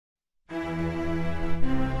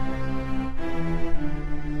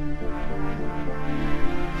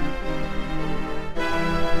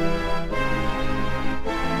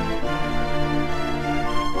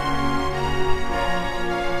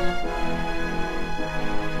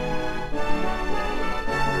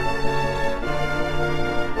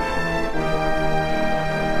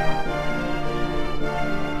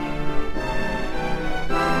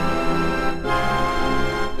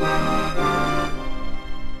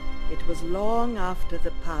It was long after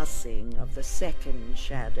the passing of the second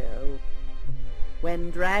shadow, when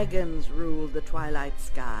dragons ruled the twilight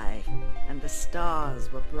sky and the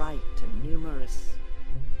stars were bright and numerous,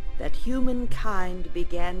 that humankind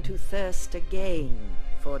began to thirst again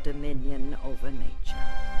for dominion over nature.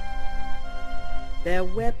 Their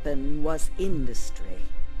weapon was industry,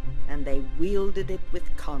 and they wielded it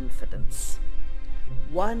with confidence.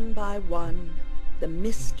 One by one, the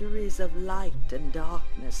mysteries of light and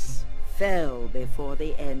darkness fell before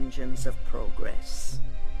the engines of progress.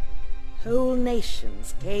 Whole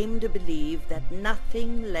nations came to believe that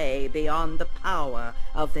nothing lay beyond the power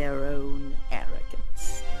of their own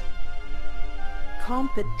arrogance.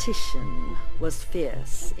 Competition was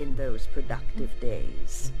fierce in those productive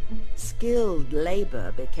days. Skilled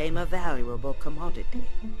labor became a valuable commodity,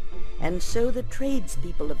 and so the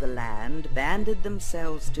tradespeople of the land banded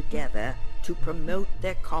themselves together to promote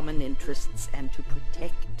their common interests and to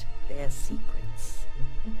protect their secrets.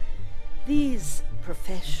 These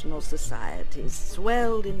professional societies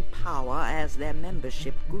swelled in power as their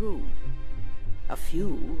membership grew. A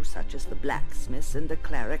few, such as the blacksmiths and the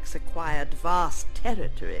clerics, acquired vast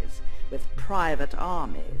territories with private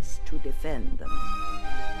armies to defend them.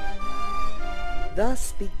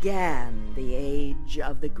 Thus began the age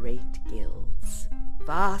of the great guilds,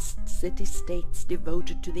 vast city-states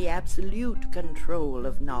devoted to the absolute control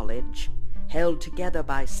of knowledge, held together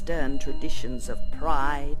by stern traditions of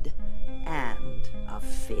pride and of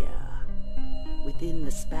fear. Within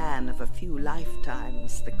the span of a few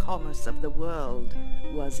lifetimes, the commerce of the world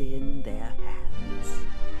was in their hands.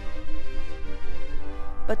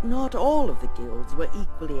 But not all of the guilds were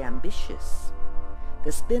equally ambitious.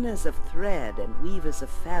 The spinners of thread and weavers of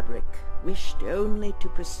fabric wished only to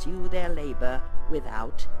pursue their labor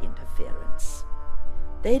without interference.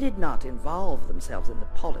 They did not involve themselves in the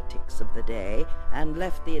politics of the day and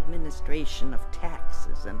left the administration of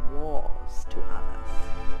taxes and wars to others.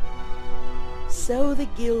 So the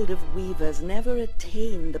Guild of Weavers never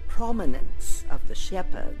attained the prominence of the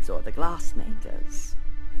shepherds or the glassmakers.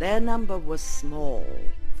 Their number was small,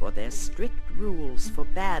 for their strict rules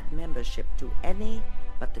forbade membership to any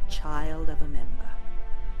but the child of a member.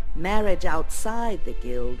 Marriage outside the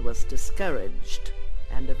guild was discouraged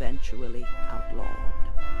and eventually outlawed.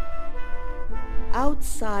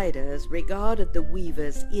 Outsiders regarded the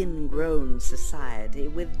weavers' ingrown society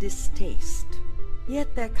with distaste.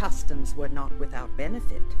 Yet their customs were not without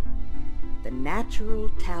benefit. The natural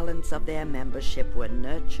talents of their membership were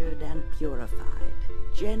nurtured and purified,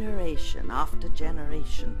 generation after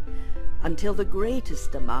generation, until the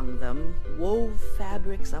greatest among them wove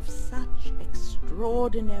fabrics of such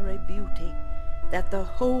extraordinary beauty that the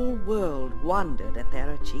whole world wondered at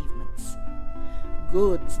their achievements.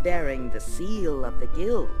 Goods bearing the seal of the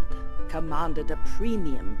guild commanded a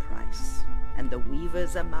premium price, and the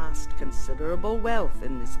weavers amassed considerable wealth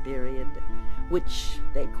in this period, which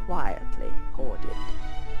they quietly hoarded.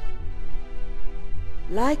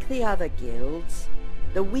 Like the other guilds,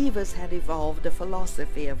 the weavers had evolved a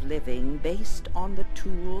philosophy of living based on the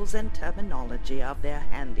tools and terminology of their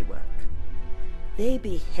handiwork. They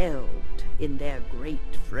beheld in their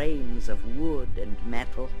great frames of wood and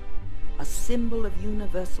metal a symbol of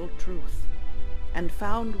universal truth, and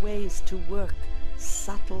found ways to work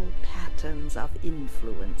subtle patterns of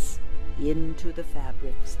influence into the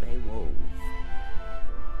fabrics they wove.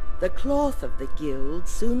 The cloth of the guild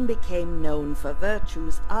soon became known for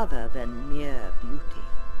virtues other than mere beauty.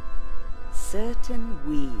 Certain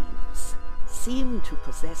weaves seemed to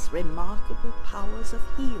possess remarkable powers of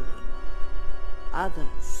healing.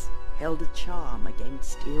 Others held a charm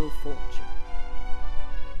against ill fortune.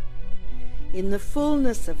 In the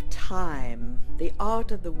fullness of time, the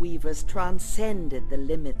art of the weavers transcended the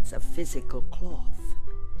limits of physical cloth.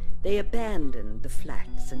 They abandoned the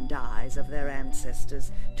flax and dyes of their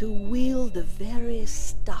ancestors to wield the very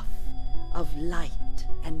stuff of light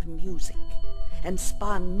and music, and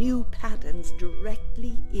spun new patterns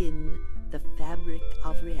directly in the fabric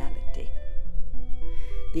of reality.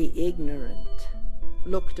 The ignorant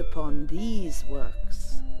looked upon these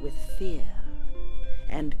works with fear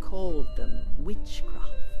and called them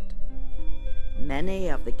witchcraft. Many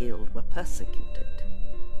of the guild were persecuted.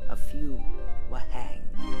 A few were hanged.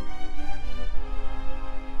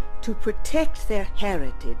 To protect their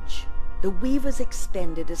heritage, the weavers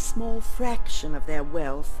expended a small fraction of their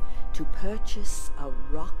wealth to purchase a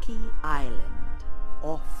rocky island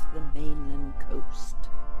off the mainland coast.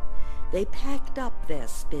 They packed up their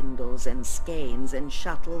spindles and skeins and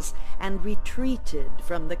shuttles and retreated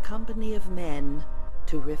from the company of men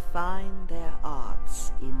to refine their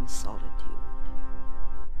arts in solitude.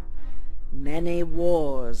 Many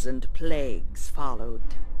wars and plagues followed.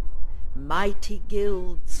 Mighty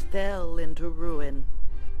guilds fell into ruin.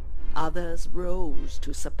 Others rose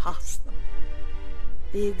to surpass them.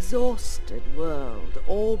 The exhausted world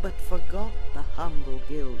all but forgot the humble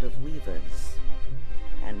guild of weavers,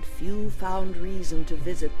 and few found reason to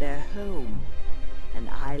visit their home, an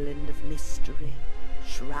island of mystery,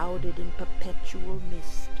 shrouded in perpetual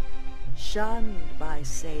mist, shunned by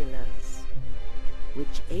sailors,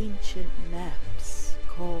 which ancient maps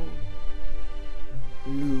call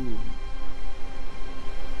Loom.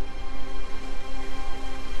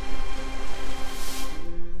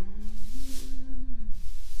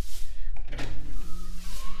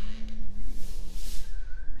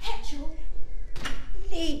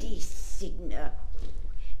 Lady Signa,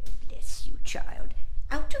 bless you, child.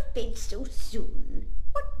 Out of bed so soon.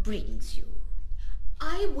 What brings you?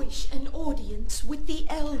 I wish an audience with the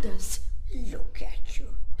elders. Look at you,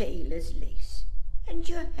 pale as lace, and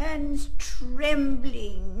your hands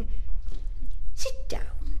trembling. Sit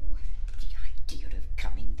down. The idea of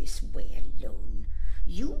coming this way alone.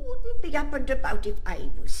 You wouldn't be up and about if I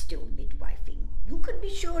was still midwifing. You can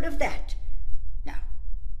be sure of that. Now,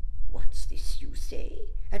 what's this you say?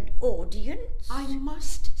 An audience? I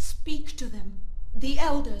must speak to them, the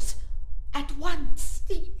elders, at once.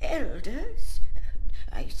 The elders?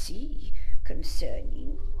 I see.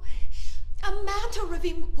 Concerning? A matter of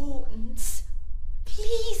importance.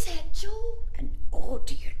 Please, Hedgel. An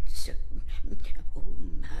audience? Oh,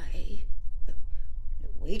 my.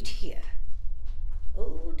 Wait here.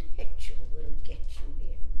 Old Hedgel will get you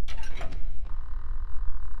in.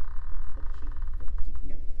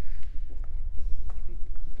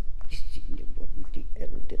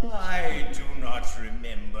 I do not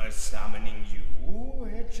remember summoning you,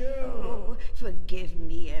 Hedgel. Oh, forgive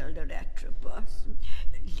me, Elder Atropos.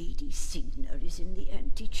 Lady Signa is in the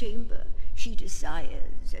antechamber. She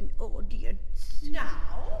desires an audience.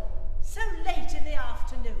 Now? So late in the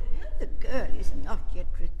afternoon? The girl is not yet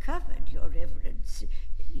recovered, Your Reverence,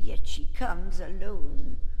 yet she comes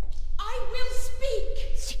alone. I will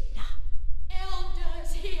speak. Signa.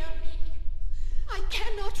 Elders, hear me. I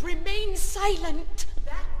cannot remain silent.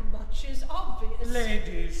 That much is obvious.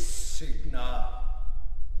 Lady Signa,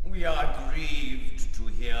 we are grieved to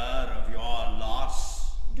hear of your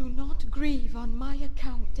loss. Do not grieve on my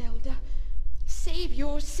account, Elder. Save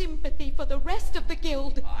your sympathy for the rest of the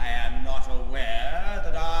guild. I am not aware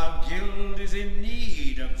that our guild is in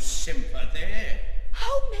need of sympathy.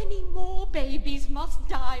 How many more babies must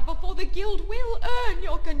die before the guild will earn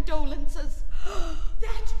your condolences?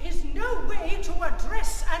 That is no way to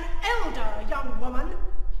address an elder, young woman.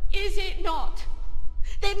 Is it not?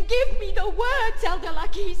 Then give me the words, Elder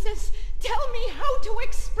Lachesis. Tell me how to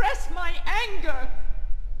express my anger.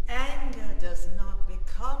 Anger does not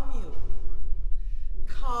become you.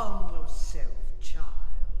 Calm yourself, child.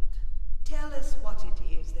 Tell us what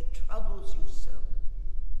it is that troubles you so.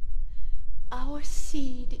 Our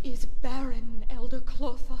seed is barren, Elder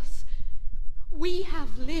Clothos. We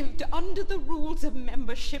have lived under the rules of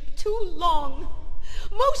membership too long.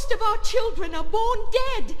 Most of our children are born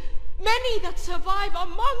dead. Many that survive are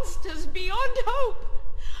monsters beyond hope.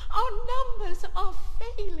 Our numbers are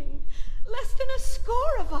failing. Less than a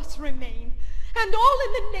score of us remain, and all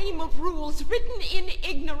in the name of rules written in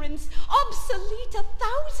ignorance, obsolete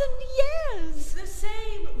 1,000 years. The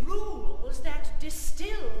same rules that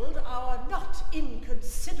distilled our not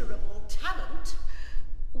inconsiderable talent.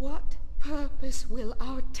 What purpose will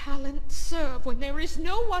our talent serve when there is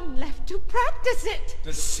no one left to practice it?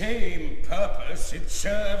 The same purpose it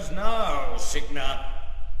serves now, Signa.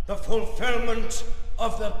 The fulfillment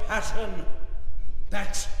of the pattern.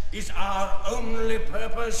 That is our only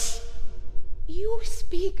purpose. You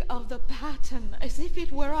speak of the pattern as if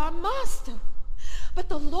it were our master. But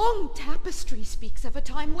the long tapestry speaks of a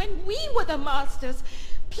time when we were the masters.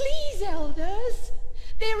 Please, elders,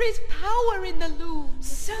 there is power in the loom.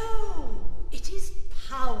 So, it is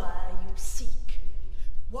power you seek.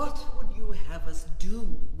 What would you have us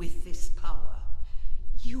do with this power?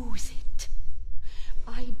 Use it.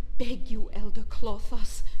 I beg you, Elder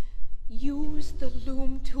Clothos. Use the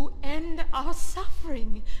loom to end our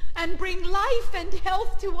suffering and bring life and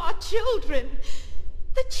health to our children.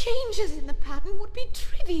 The changes in the pattern would be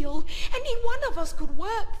trivial. Any one of us could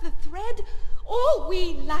work the thread. All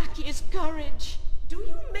we lack is courage. Do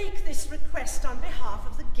you make this request on behalf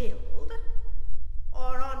of the guild,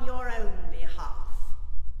 or on your own behalf?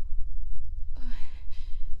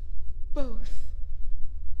 Both.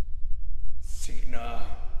 Signa,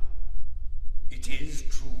 it is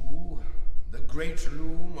true. The great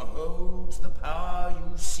loom holds the power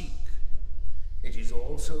you seek. It is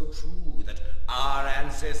also true that our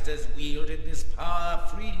ancestors wielded this power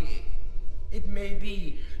freely. It may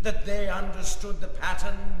be that they understood the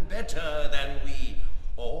pattern better than we,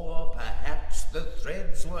 or perhaps the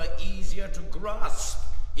threads were easier to grasp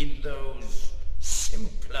in those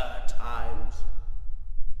simpler times.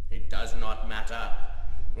 It does not matter.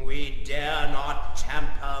 We dare not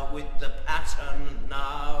tamper with the pattern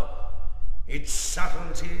now. Its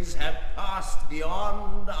subtleties have passed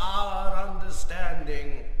beyond our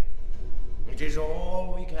understanding. It is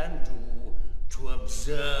all we can do to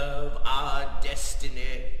observe our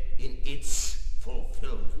destiny in its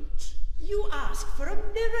fulfillment. You ask for a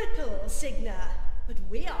miracle, Signa, but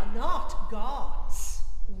we are not gods.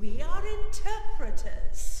 We are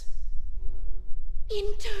interpreters.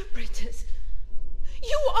 Interpreters?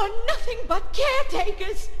 You are nothing but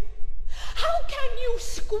caretakers! How can you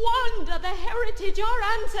squander the heritage our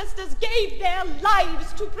ancestors gave their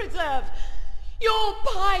lives to preserve? Your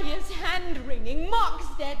pious hand-wringing mocks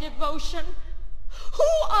their devotion.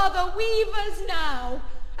 Who are the weavers now?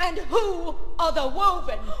 And who are the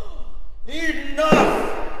woven?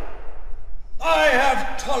 Enough! I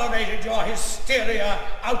have tolerated your hysteria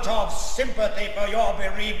out of sympathy for your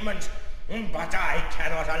bereavement, but I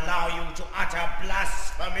cannot allow you to utter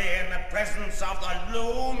blasphemy in the presence of the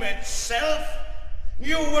loom itself.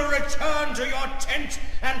 You will return to your tent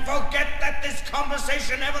and forget that this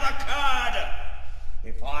conversation ever occurred.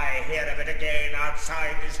 If I hear of it again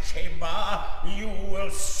outside this chamber, you will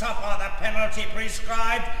suffer the penalty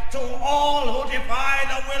prescribed to all who defy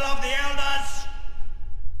the will of the elders.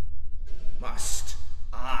 Must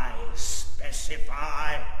I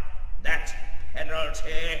specify that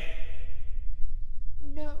penalty?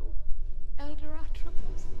 No, Elder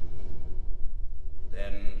Atropos.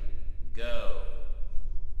 Then go.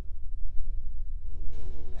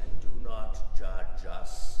 And do not judge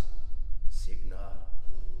us, Signa.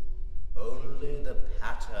 Only the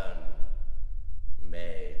pattern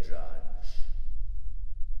may judge.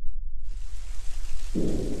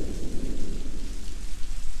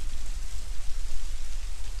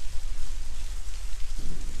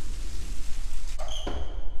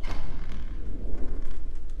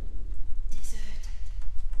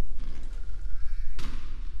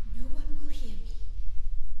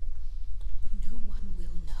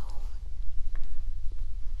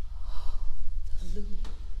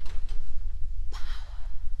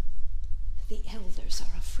 The elders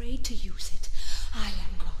are afraid to use it. I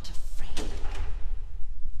am not afraid.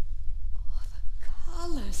 Oh, the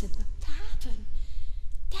colors in the pattern,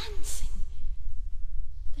 dancing.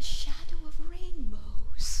 The shadow of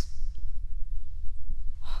rainbows.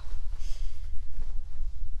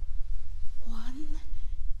 One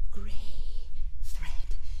gray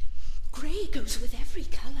thread. Gray goes with every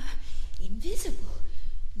color. Invisible.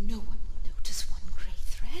 No one will notice one gray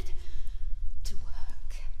thread. To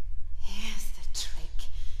work. Here's the trick.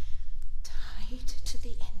 Tied to the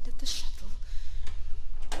end of the shuttle.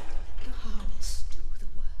 Let the harness do the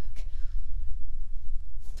work.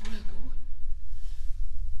 Throw.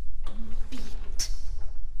 Beat.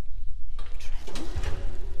 Treble.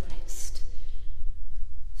 Rest.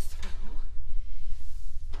 Throw.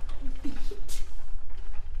 Beat.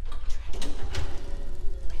 Treble.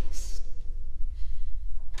 Rest.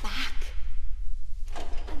 Back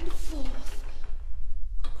and forth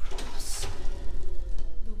across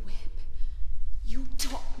the web. You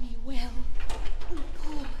taught me well,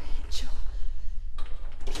 poor angel.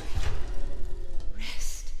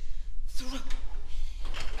 Rest, throw,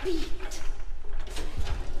 beat,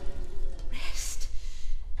 rest,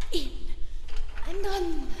 in and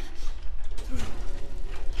under, throw,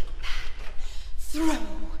 back, throw,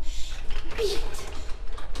 beat,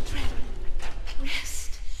 treble,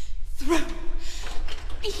 rest, throw,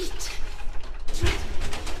 beat, treble,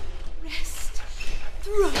 rest,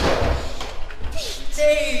 throw, beat.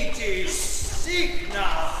 Lady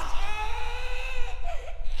Signa!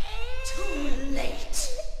 Too late.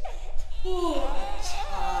 Poor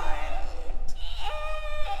child.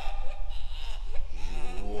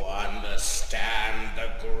 You understand the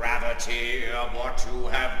gravity of what you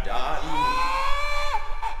have done?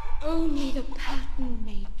 Only the pattern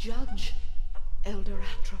may judge, Elder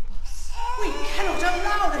Atropos. We cannot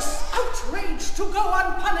allow this outrage to go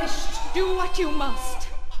unpunished. Do what you must.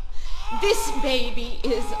 This baby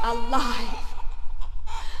is alive.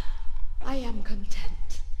 I am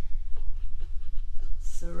content.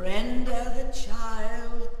 Surrender the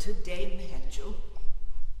child to Dame Hedgel.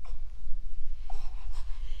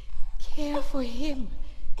 Care for him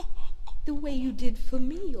the way you did for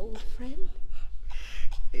me, old friend.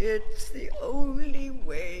 It's the only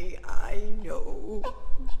way I know.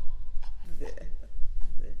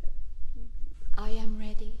 I am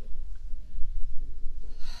ready.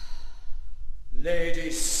 Lady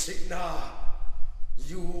Signa,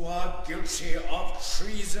 you are guilty of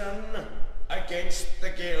treason against the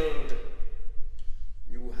Guild.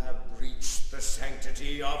 You have breached the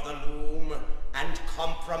sanctity of the loom and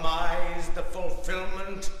compromised the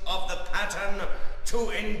fulfillment of the pattern to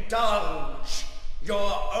indulge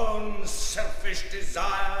your own selfish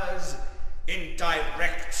desires in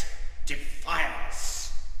direct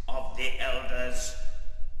defiance of the elders.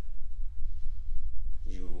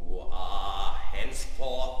 You are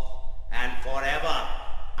henceforth and forever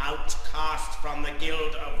outcast from the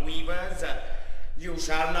Guild of Weavers. You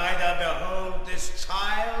shall neither behold this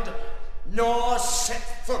child nor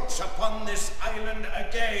set foot upon this island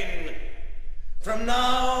again. From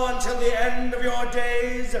now until the end of your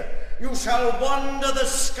days, you shall wander the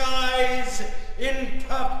skies in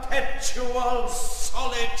perpetual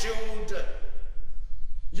solitude.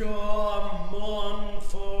 Your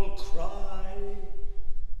mournful cry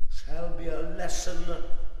shall be a lesson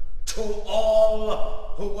to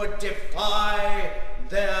all who would defy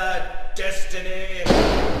their destiny.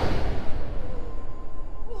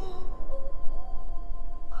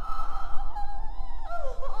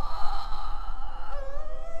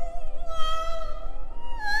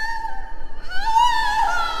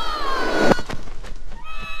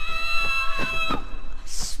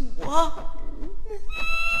 Swan.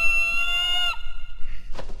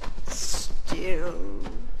 Still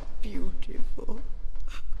beautiful.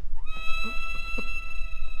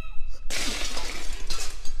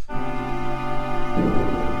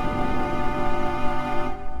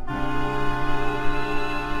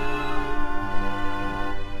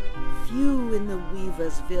 Few in the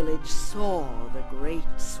weaver's village saw the great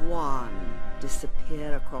swan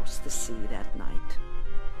disappear across the sea that night.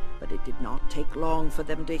 But it did not take long for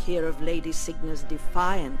them to hear of Lady Signa's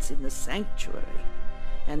defiance in the sanctuary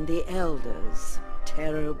and the elders'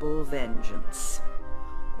 terrible vengeance.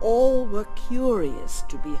 All were curious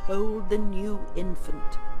to behold the new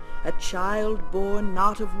infant, a child born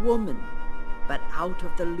not of woman, but out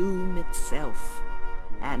of the loom itself,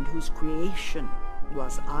 and whose creation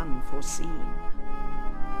was unforeseen.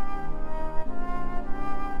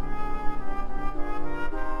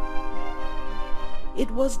 It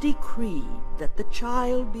was decreed that the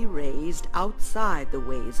child be raised outside the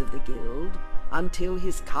ways of the Guild until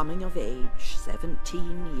his coming of age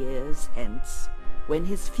 17 years hence, when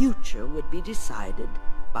his future would be decided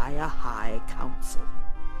by a high council.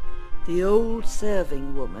 The old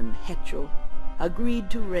serving woman, Hetchel, agreed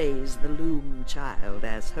to raise the loom child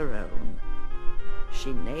as her own.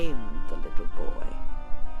 She named the little boy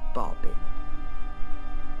Bobbin.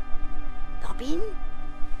 Bobbin?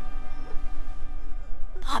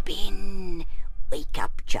 Bobbin, wake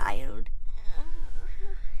up, child.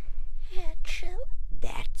 Hetchel?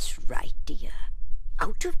 That's right, dear.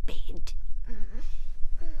 Out of bed.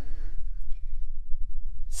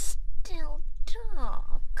 Still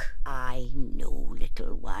dark. I know,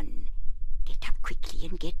 little one. Get up quickly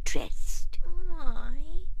and get dressed. Why?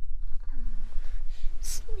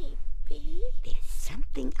 Sleepy? There's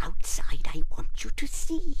something outside I want you to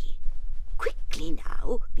see. Quickly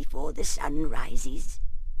now, before the sun rises.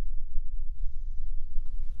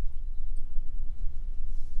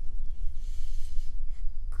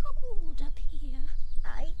 Cold up here.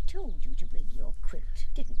 I told you to bring your quilt,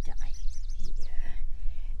 didn't I? Here.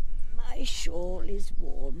 My shawl is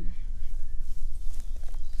warm.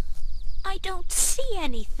 I don't see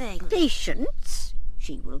anything. Patience.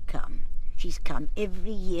 She will come. She's come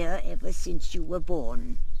every year ever since you were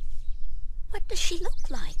born. What does she look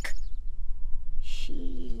like?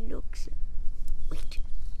 She looks... Wait.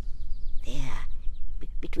 There.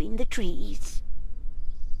 Between the trees.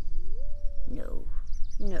 No.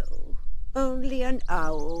 No. Only an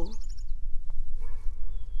owl.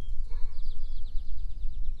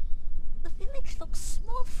 The village looks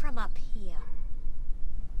small from up here.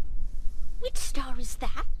 Which star is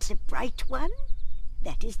that? The bright one?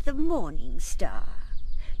 That is the morning star.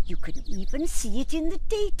 You can even see it in the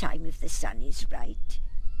daytime if the sun is right.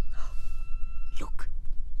 Look,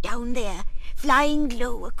 down there, flying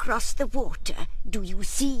low across the water. Do you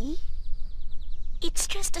see? It's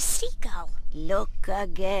just a seagull. Look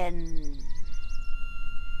again.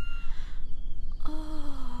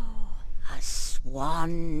 Oh. A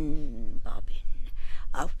swan, Bobbin.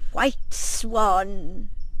 A white swan.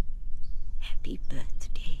 Happy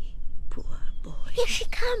birthday, poor boy. Here she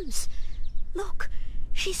comes. Look,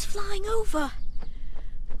 she's flying over.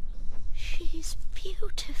 She's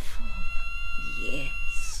beautiful.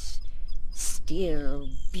 Yes, still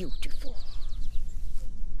beautiful.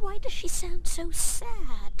 Why does she sound so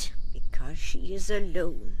sad? Because she is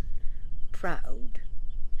alone, proud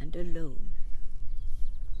and alone.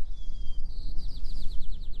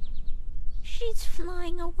 She's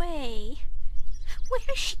flying away. Where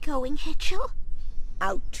is she going, Hetchel?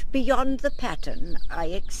 Out beyond the pattern, I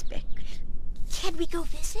expect. Can we go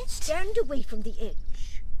visit? Stand away from the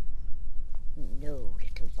edge. No,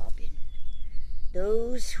 little Bobbin.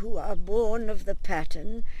 Those who are born of the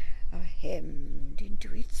pattern are hemmed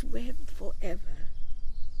into its web forever.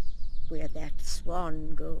 Where that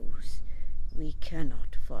swan goes, we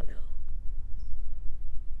cannot follow.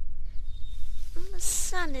 The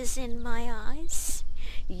sun is in my eyes.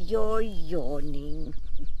 You're yawning.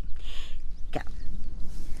 Come,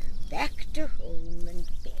 back to home and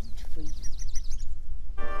bed for you.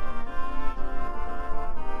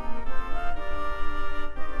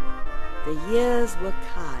 The years were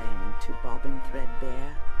kind to Bobbin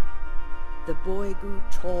Threadbare. The boy grew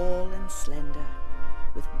tall and slender,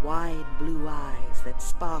 with wide blue eyes that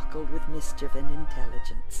sparkled with mischief and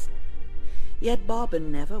intelligence. Yet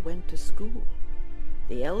Bobbin never went to school.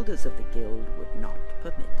 The elders of the guild would not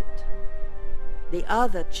permit it. The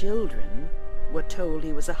other children were told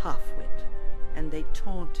he was a half-wit, and they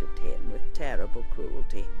taunted him with terrible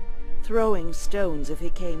cruelty, throwing stones if he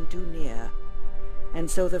came too near. And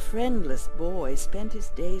so the friendless boy spent his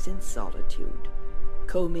days in solitude,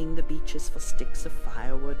 combing the beaches for sticks of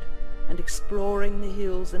firewood, and exploring the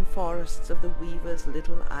hills and forests of the weaver's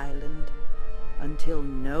little island, until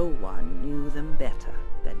no one knew them better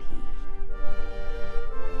than he.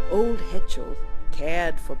 Old Hetchel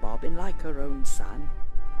cared for Bobbin like her own son.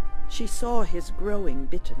 She saw his growing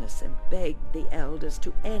bitterness and begged the elders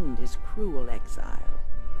to end his cruel exile.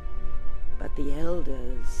 But the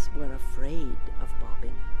elders were afraid of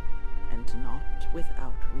Bobbin, and not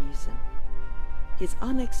without reason. His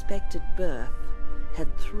unexpected birth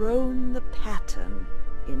had thrown the pattern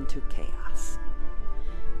into chaos.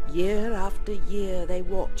 Year after year they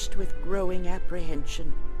watched with growing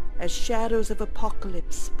apprehension as shadows of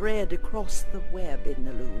apocalypse spread across the web in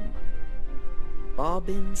the loom.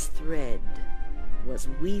 Bobbin's thread was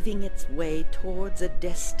weaving its way towards a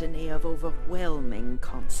destiny of overwhelming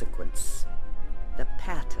consequence. The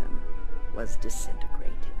pattern was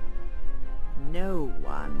disintegrating. No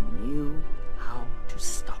one knew how to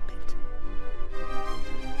stop it.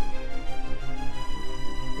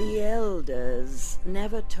 The elders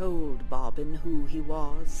never told Bobbin who he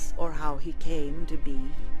was or how he came to be.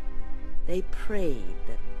 They prayed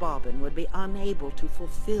that Bobbin would be unable to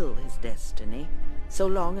fulfill his destiny so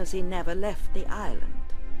long as he never left the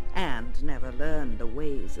island and never learned the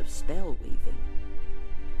ways of spell weaving.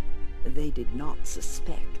 They did not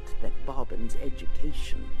suspect that Bobbin's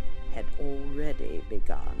education had already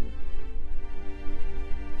begun.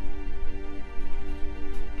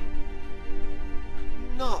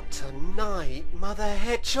 Not tonight, Mother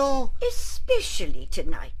Hetchel. Especially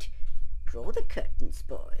tonight. Draw the curtains,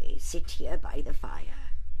 boy. Sit here by the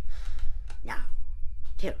fire. Now,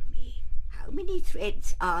 tell me, how many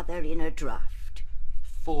threads are there in a draft?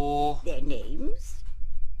 4. Their names?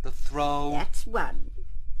 The throw, That's 1.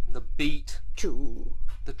 the beat, 2.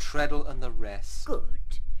 the treadle and the rest.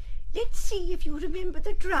 Good. Let's see if you remember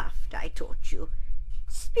the draft I taught you.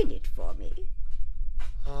 Spin it for me.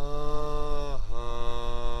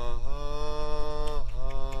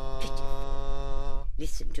 Pitiful.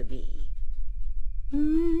 Listen to me.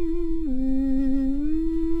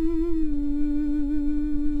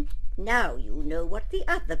 Now you know what the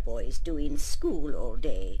other boys do in school all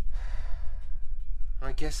day.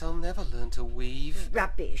 I guess I'll never learn to weave.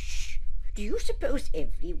 Rubbish. Do you suppose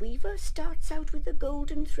every weaver starts out with a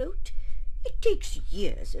golden throat? It takes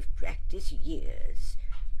years of practice, years.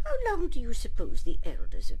 How long do you suppose the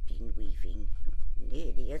elders have been weaving?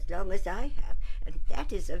 Nearly as long as I have, and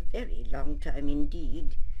that is a very long time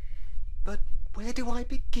indeed. But where do I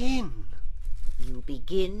begin? You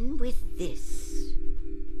begin with this.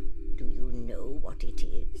 Do you know what it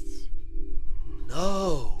is?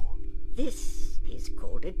 No. This is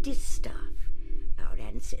called a distaff. Our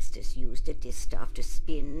ancestors used a distaff to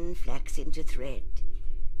spin flax into thread.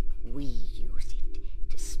 We use it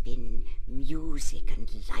to spin music and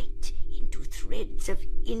light into threads of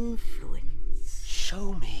influence.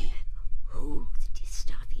 Show me. Hold the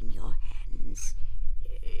distaff in your hands.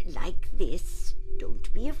 Like this.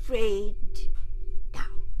 Don't be afraid. Now,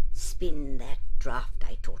 spin that draft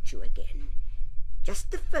I taught you again.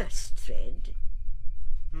 Just the first thread.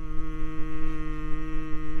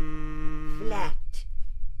 Flat.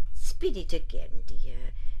 Spin it again,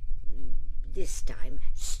 dear. This time,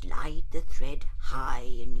 slide the thread high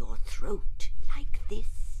in your throat, like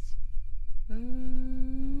this.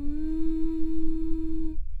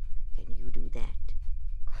 Can you do that?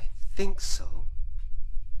 I think so.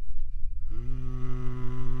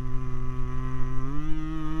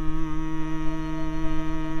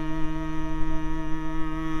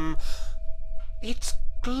 It's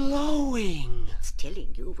glowing. It's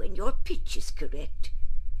telling you when your pitch is correct.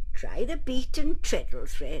 Try the beat and treadle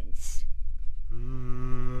threads.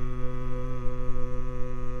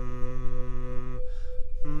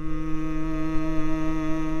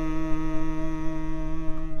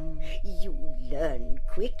 You learn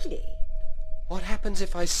quickly. What happens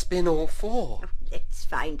if I spin all four? Let's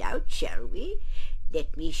find out, shall we?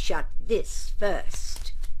 Let me shut this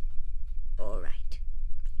first. All right.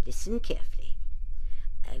 Listen carefully.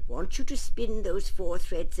 I want you to spin those 4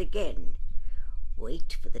 threads again.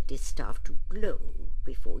 Wait for the distaff to glow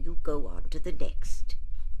before you go on to the next.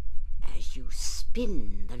 As you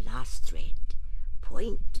spin the last thread,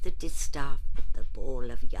 point the distaff at the ball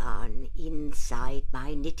of yarn inside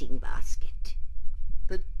my knitting basket.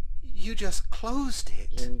 But you just closed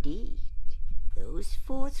it. Indeed. Those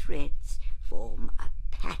 4 threads form a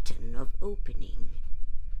pattern of opening.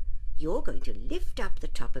 You're going to lift up the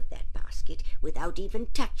top of that basket without even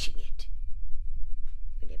touching it.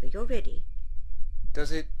 Whenever you're ready.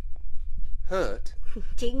 Does it hurt?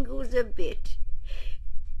 Tingles a bit.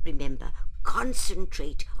 Remember,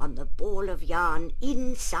 concentrate on the ball of yarn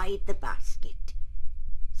inside the basket.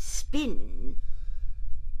 Spin.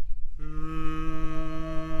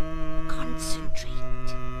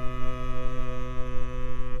 Concentrate.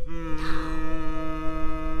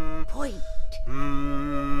 Now, point.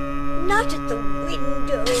 Not at the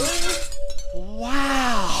window.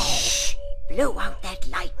 Wow! Shh! Blow out that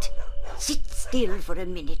light. Sit still for a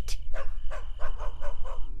minute.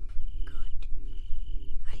 Good.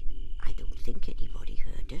 I don't think anybody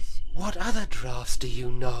heard us. What other drafts do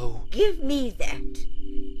you know? Give me that.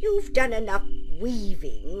 You've done enough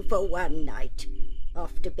weaving for one night.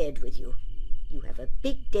 Off to bed with you. You have a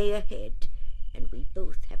big day ahead, and we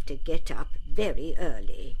both have to get up very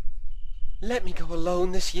early. Let me go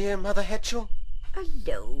alone this year, Mother Hetchel.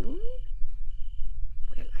 Alone?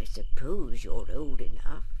 Well, I suppose you're old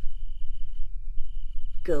enough.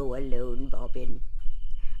 Go alone, Bobbin.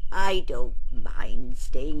 I don't mind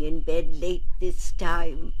staying in bed late this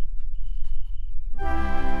time.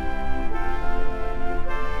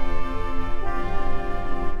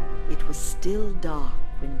 It was still dark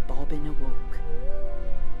when Bobbin awoke.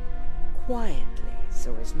 Quietly,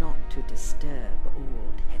 so as not to disturb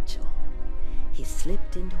old Hetchel, he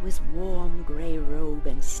slipped into his warm grey robe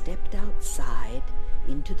and stepped outside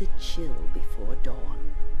into the chill before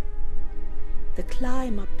dawn. The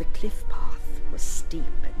climb up the cliff path was steep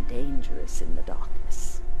and dangerous in the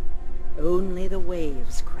darkness. Only the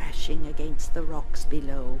waves crashing against the rocks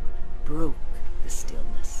below broke the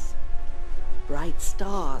stillness. Bright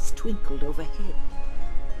stars twinkled overhead.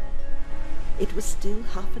 It was still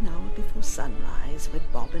half an hour before sunrise when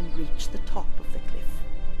Bobbin reached the top of the cliff.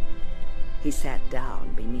 He sat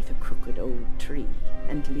down beneath a crooked old tree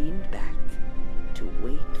and leaned back to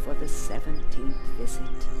wait for the 17th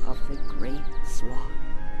visit of the great swan.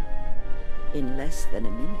 In less than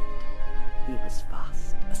a minute, he was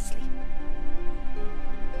fast asleep.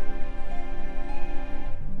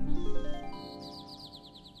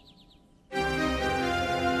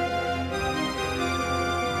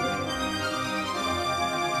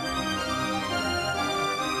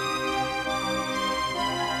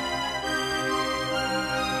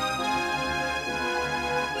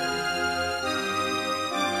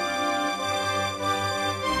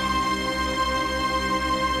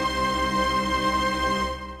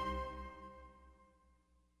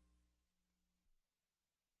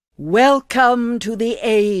 Welcome to the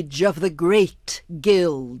age of the great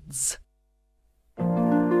guilds.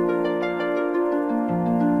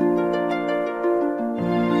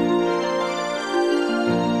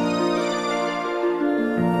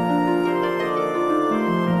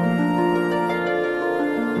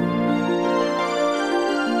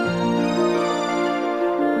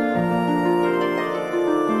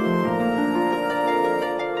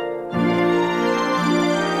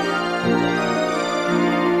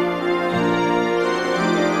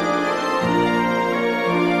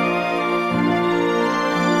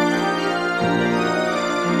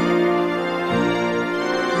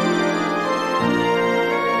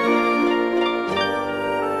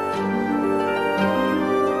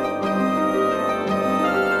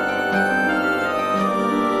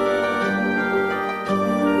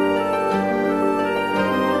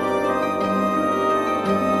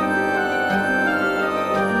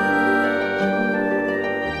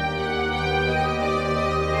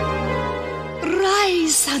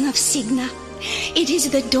 Signa. It is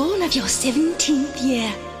the dawn of your 17th year.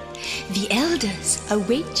 The elders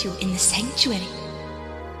await you in the sanctuary.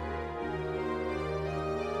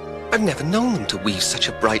 I've never known them to weave such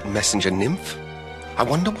a bright messenger nymph. I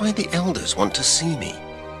wonder why the elders want to see me.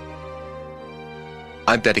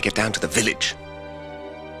 I'd better get down to the village.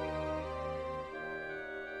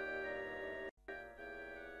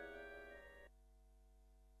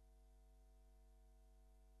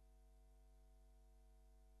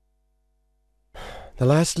 The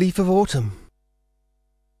last leaf of autumn.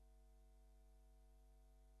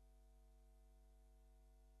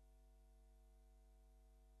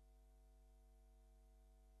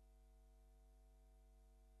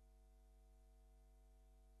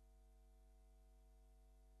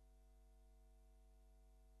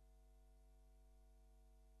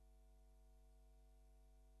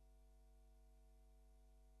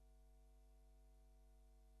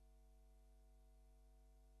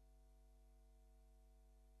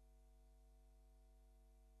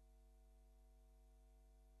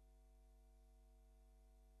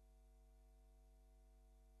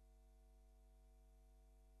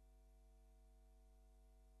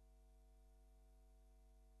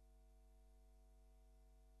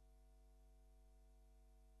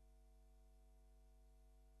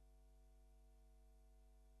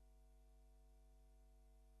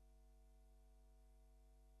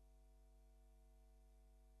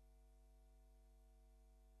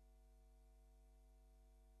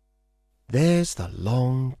 There's the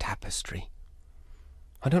long tapestry.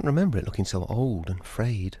 I don't remember it looking so old and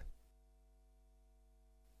frayed.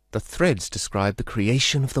 The threads describe the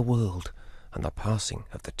creation of the world and the passing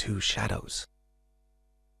of the two shadows.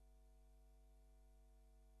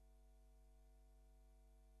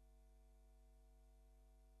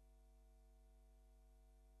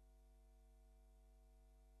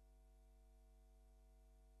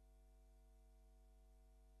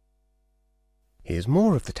 Here's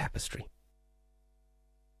more of the tapestry.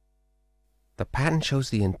 The pattern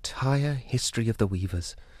shows the entire history of the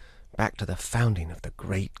weavers, back to the founding of the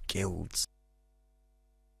great guilds.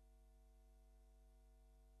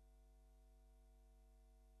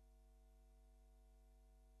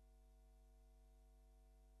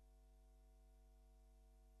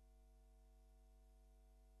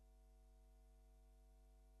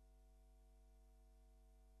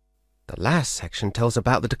 The last section tells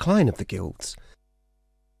about the decline of the guilds.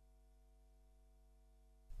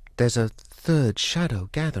 There's a third shadow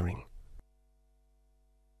gathering.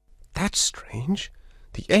 That's strange.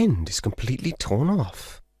 The end is completely torn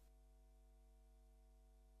off.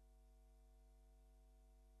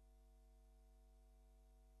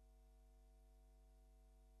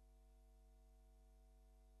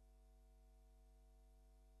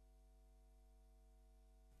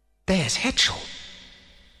 There's Hetchel.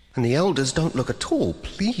 And the elders don't look at all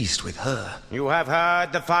pleased with her. You have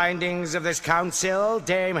heard the findings of this council,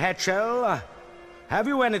 Dame Hetchel. Have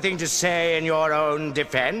you anything to say in your own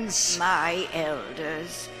defense? My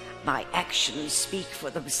elders, my actions speak for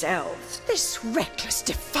themselves. This reckless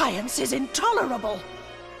defiance is intolerable.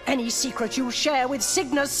 Any secret you share with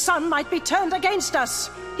Signa's son might be turned against us.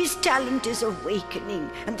 His talent is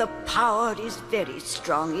awakening, and the power is very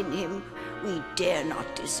strong in him. We dare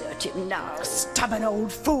not desert him now. Stubborn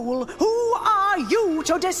old fool! Who are you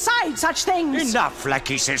to decide such things? Enough,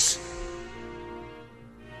 Lachesis.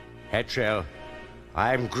 Hetchel,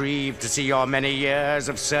 I am grieved to see your many years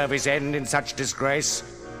of service end in such disgrace.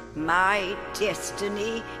 My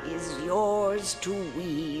destiny is yours to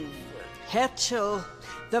weave. Hetchel,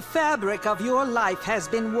 the fabric of your life has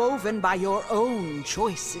been woven by your own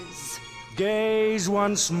choices. Gaze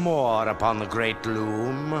once more upon the great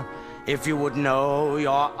loom, if you would know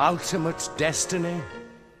your ultimate destiny.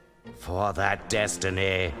 For that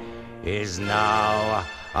destiny is now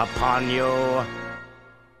upon you.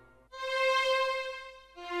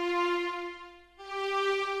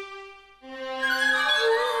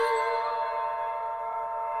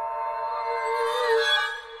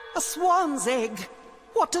 A swan's egg!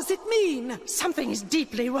 What does it mean? Something is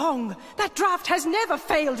deeply wrong. That draft has never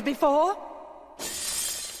failed before.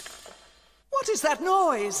 What is that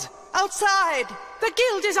noise? Outside! The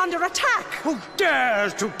guild is under attack! Who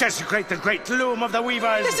dares to desecrate the great loom of the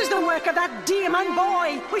weavers? This is the work of that demon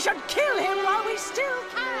boy! We should kill him while we still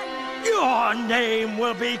can! Your name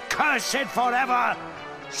will be cursed forever,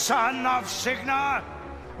 son of Signa,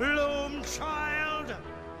 loom child,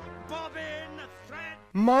 bobbin thread...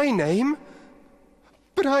 My name?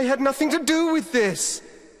 But I had nothing to do with this!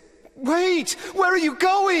 Wait! Where are you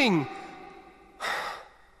going?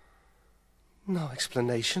 No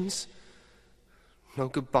explanations. No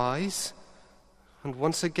goodbyes. And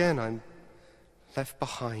once again I'm left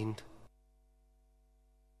behind.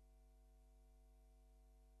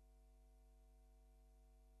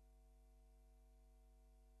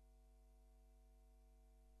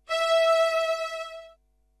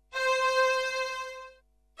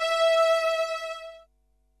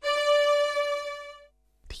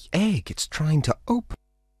 The egg, it's trying to open.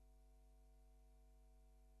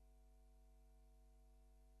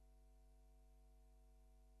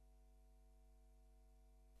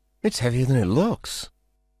 It's heavier than it looks.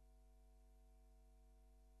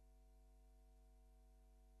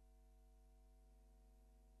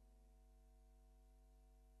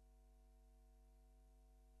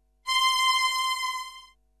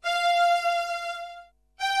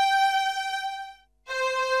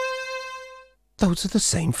 Those are the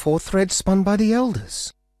same 4 threads spun by the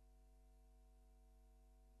elders.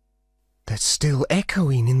 They're still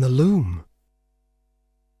echoing in the loom.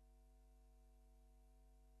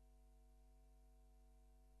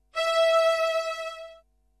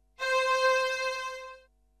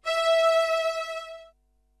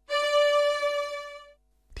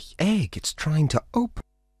 The egg, it's trying to open.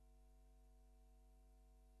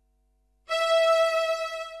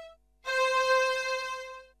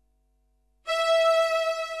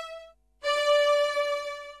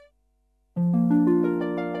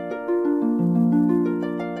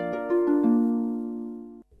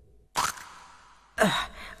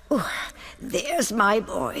 There's my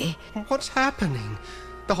boy. What's happening?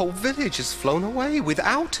 The whole village has flown away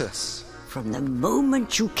without us. From the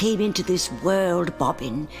moment you came into this world,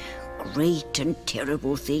 Bobbin, great and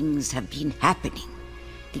terrible things have been happening.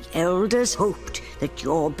 The elders hoped that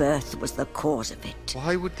your birth was the cause of it.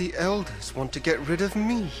 Why would the elders want to get rid of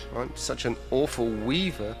me? I'm such an awful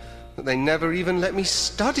weaver that they never even let me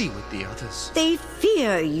study with the others. They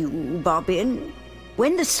fear you, Bobbin.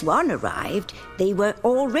 When the swan arrived, they were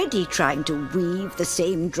already trying to weave the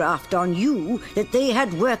same draft on you that they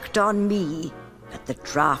had worked on me. But the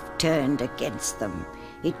draft turned against them.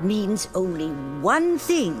 It means only one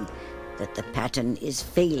thing, that the pattern is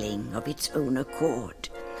failing of its own accord.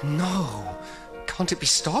 No. Can't it be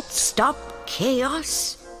stopped? Stop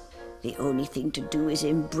chaos? The only thing to do is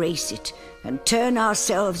embrace it and turn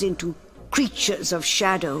ourselves into creatures of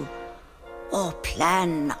shadow, or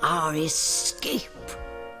plan our escape.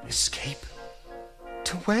 Escape?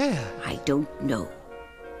 To where? I don't know.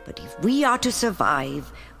 But if we are to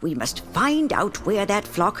survive, we must find out where that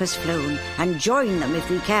flock has flown and join them if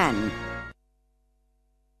we can.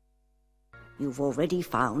 You've already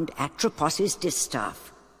found Atropos's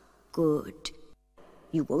distaff. Good.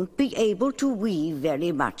 You won't be able to weave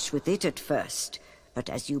very much with it at first, but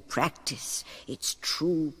as you practice, its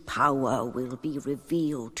true power will be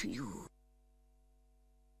revealed to you.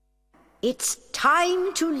 It's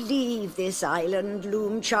time to leave this island,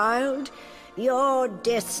 Loom Child. Your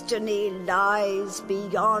destiny lies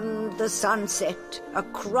beyond the sunset,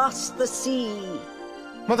 across the sea.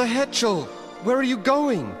 Mother Hetchel, where are you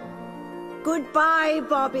going? Goodbye,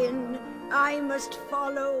 Bobbin. I must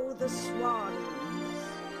follow the swans.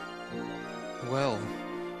 Well,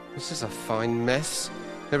 this is a fine mess.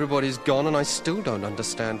 Everybody's gone and I still don't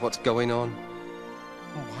understand what's going on.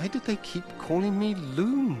 Why did they keep calling me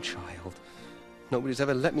Loom Child? Nobody's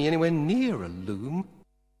ever let me anywhere near a loom.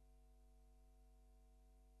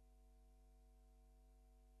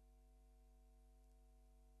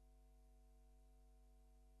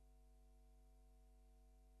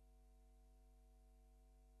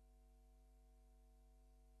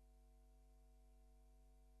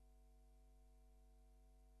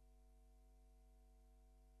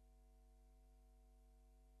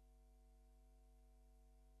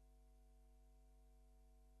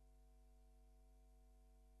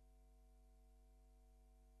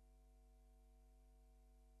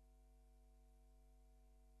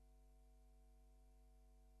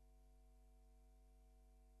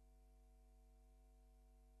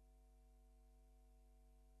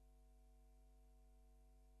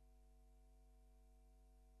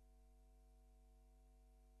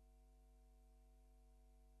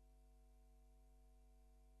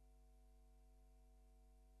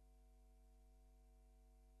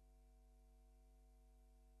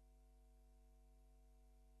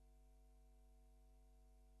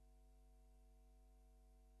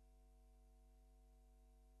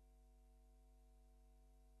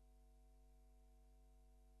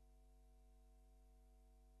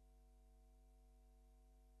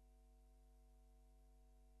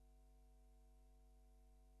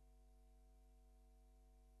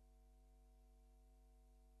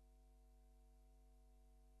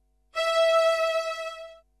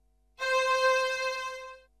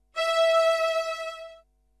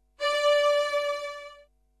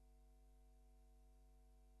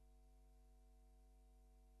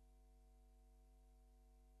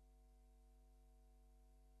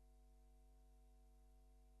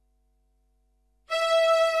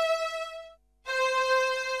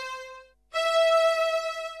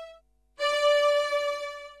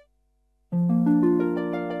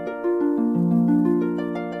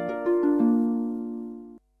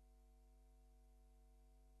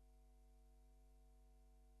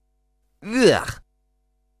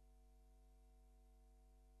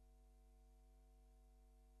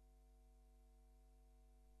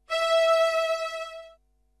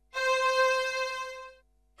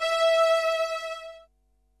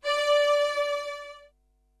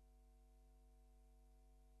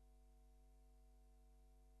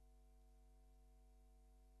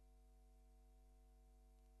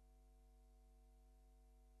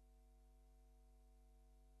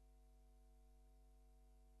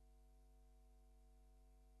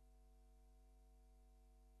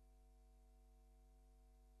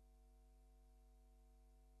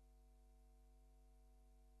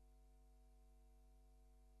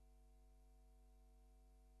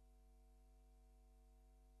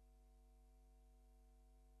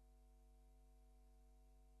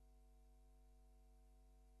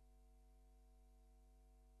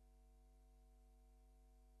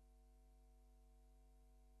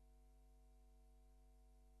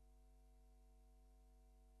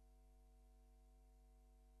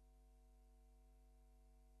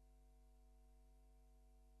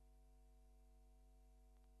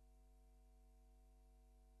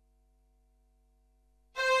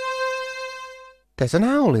 There's an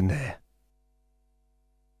owl in there.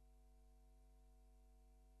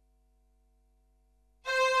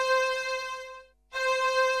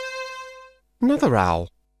 Another owl.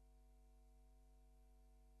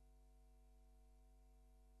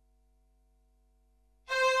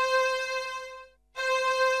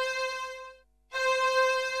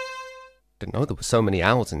 Didn't know there were so many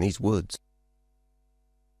owls in these woods.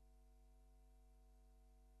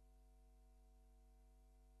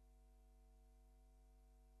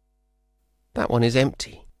 That one is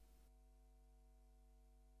empty.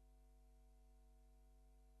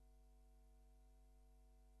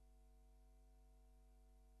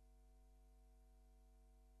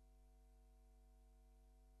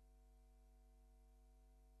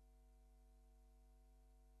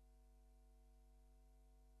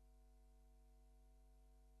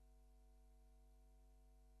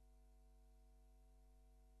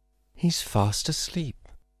 He's fast asleep.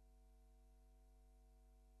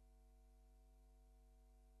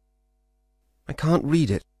 I can't read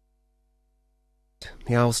it.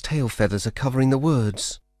 The owl's tail feathers are covering the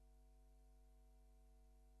words.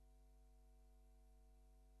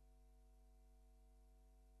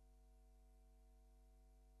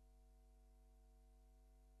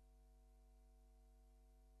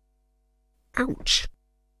 Ouch!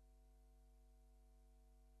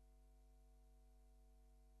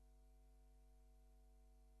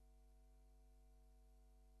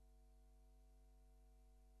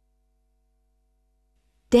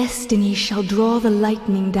 Destiny shall draw the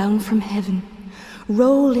lightning down from heaven,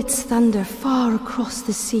 roll its thunder far across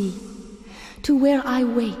the sea, to where I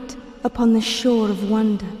wait upon the shore of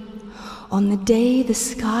wonder, on the day the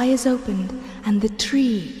sky is opened and the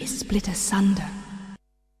tree is split asunder.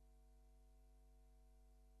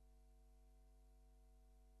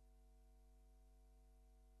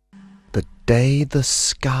 The day the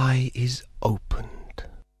sky is opened.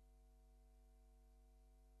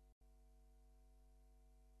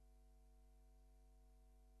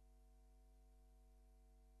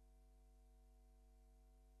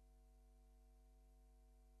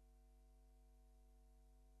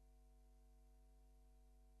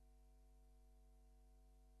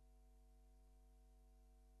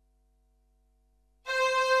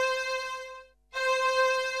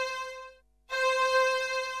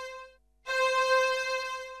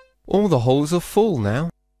 All the holes are full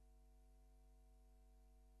now.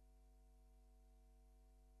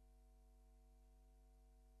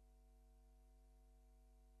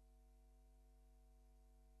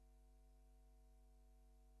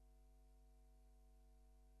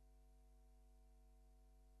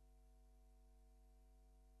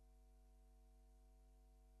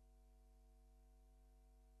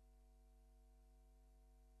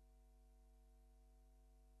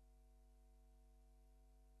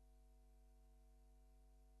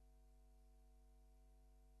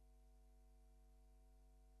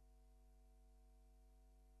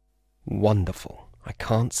 Wonderful. I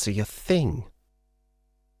can't see a thing.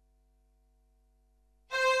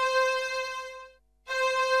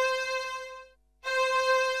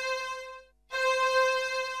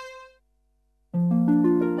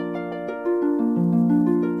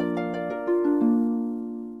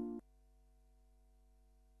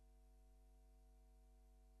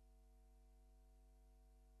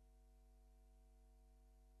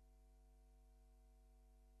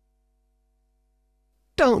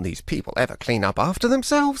 Don't these people ever clean up after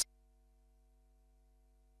themselves?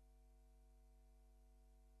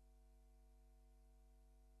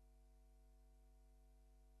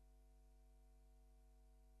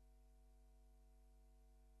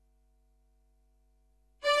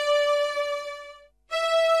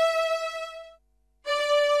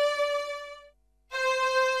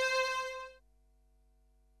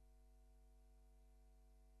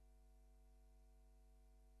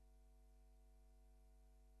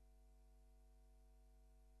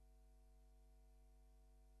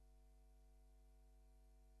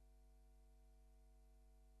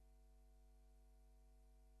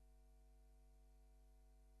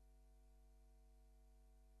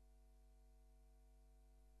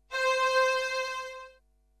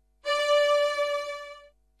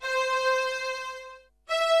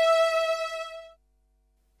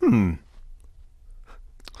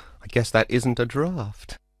 I guess that isn't a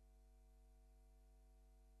draft.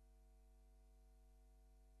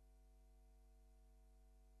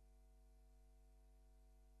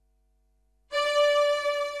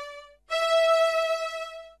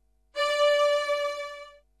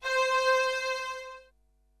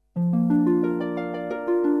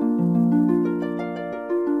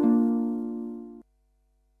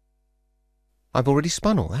 I've already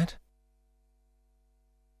spun all that.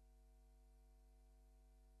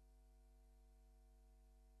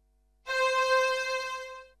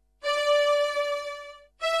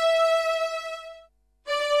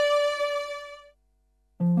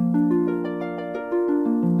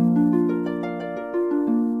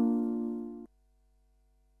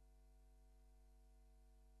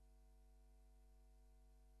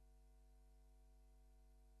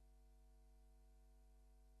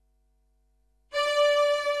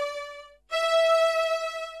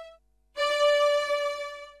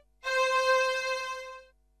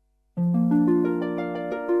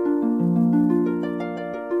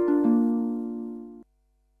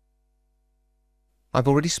 I've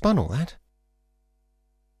already spun all that.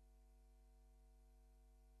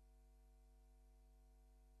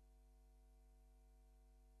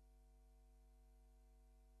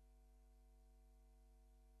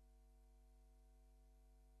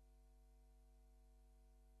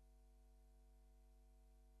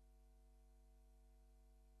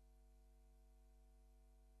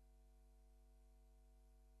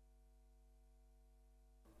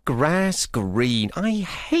 Grass green. I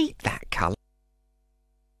hate that colour.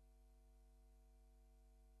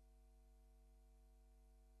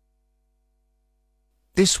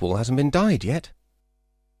 This wall hasn't been dyed yet.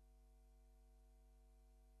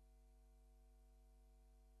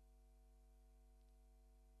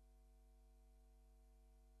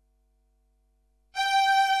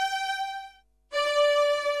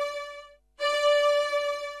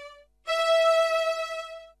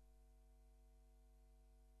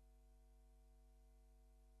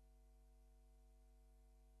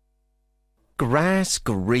 Grass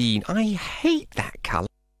green. I hate that colour.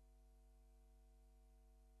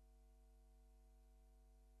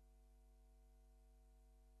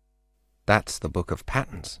 That's the book of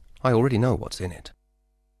patterns. I already know what's in it.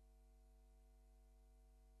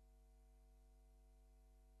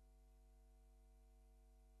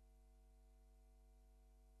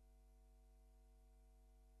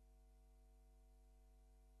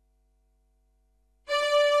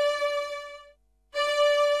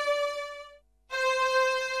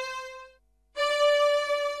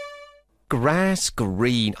 Grass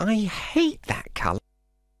green. I hate that colour.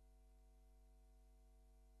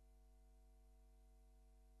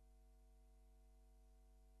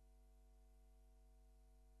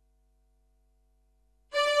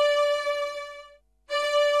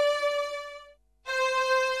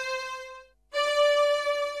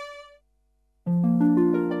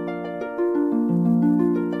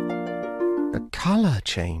 The colour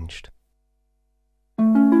changed.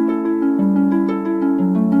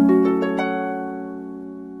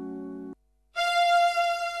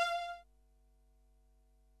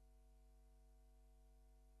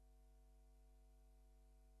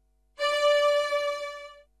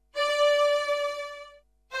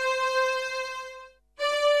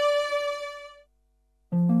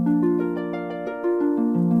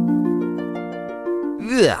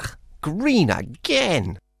 Ugh! Green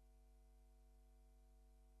again!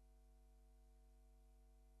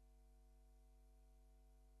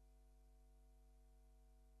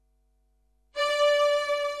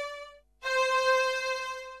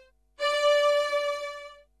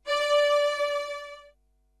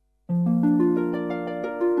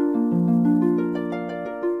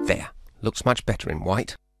 There, looks much better in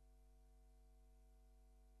white.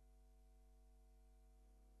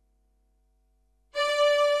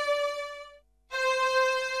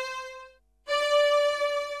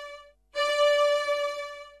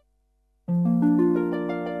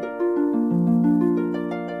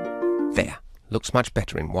 There, looks much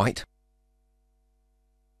better in white.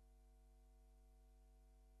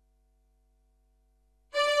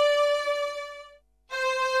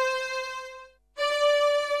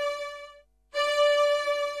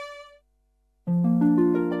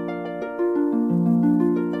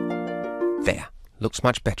 There, looks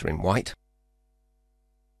much better in white.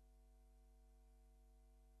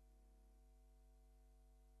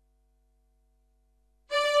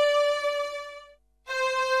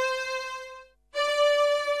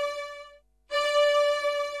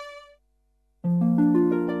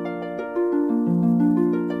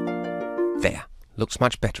 There, looks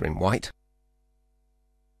much better in white.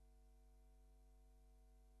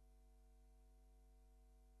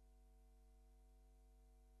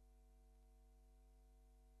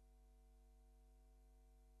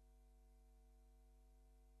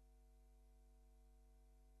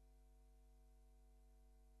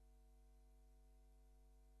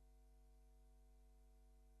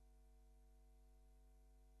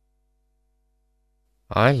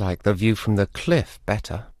 I like the view from the cliff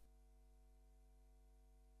better.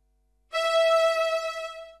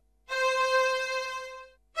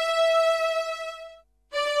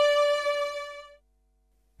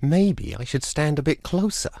 Maybe I should stand a bit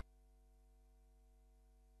closer.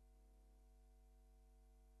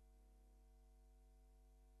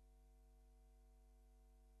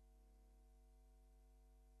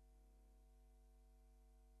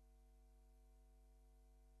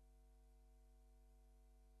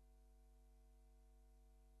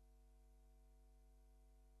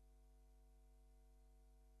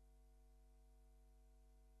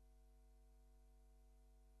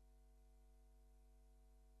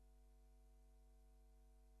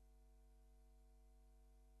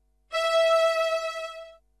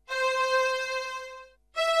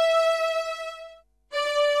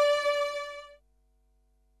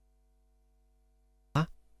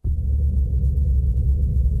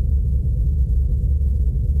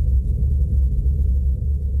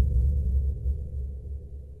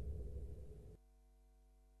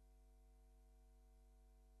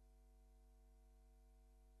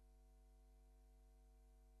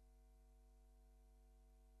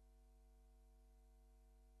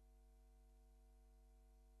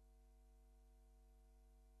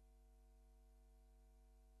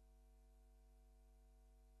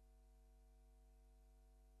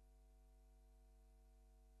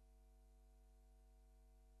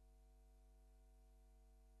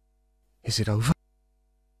 Is it over?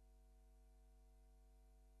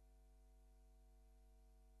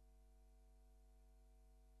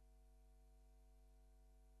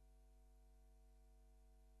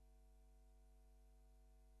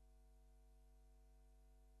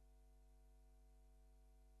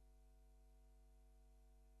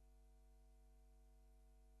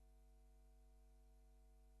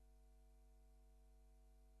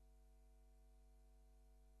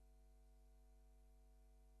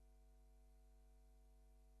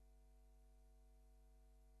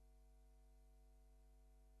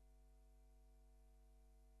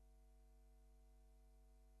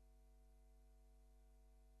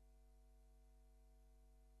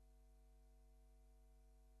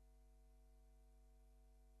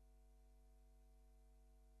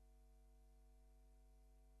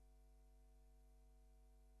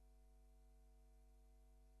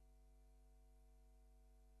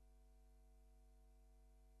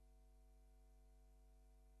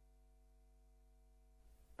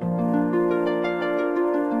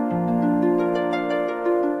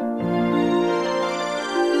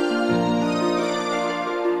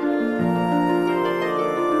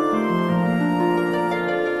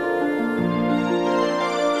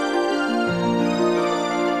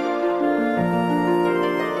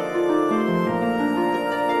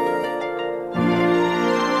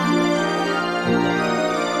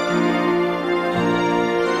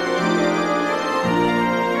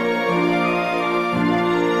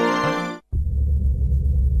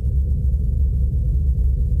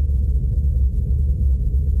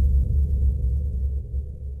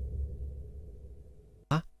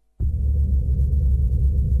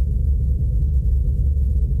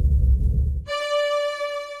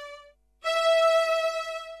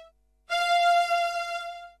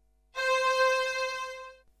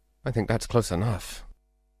 I think that's close enough.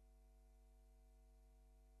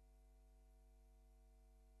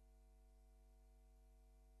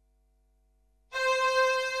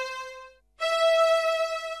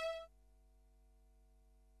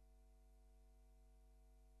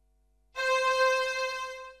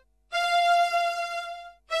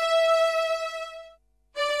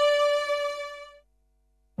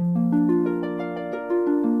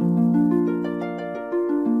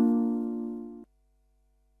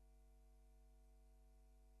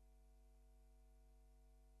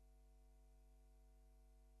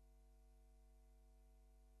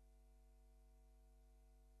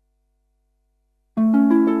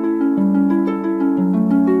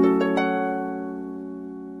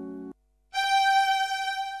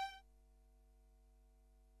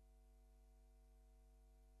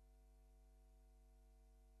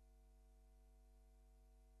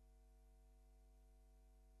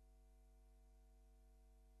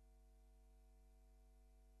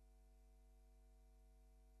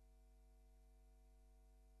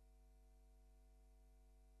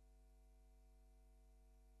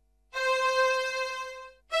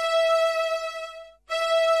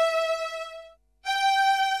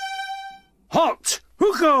 Halt!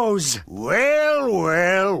 Who goes? Well,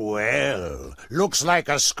 well, well. Looks like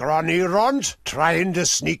a scrawny runt trying to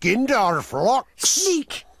sneak into our flocks.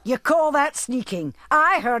 Sneak? You call that sneaking?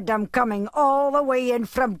 I heard them coming all the way in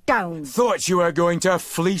from down. Thought you were going to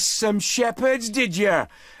fleece some shepherds, did you?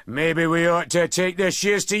 Maybe we ought to take the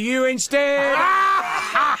shears to you instead.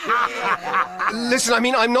 Listen, I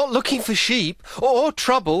mean, I'm not looking for sheep or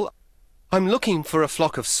trouble. I'm looking for a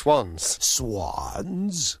flock of swans.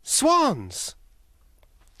 Swans? Swans!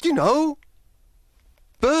 You know,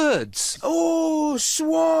 birds. Oh,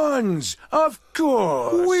 swans! Of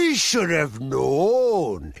course! We should have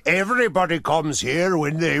known. Everybody comes here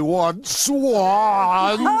when they want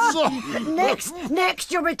swans.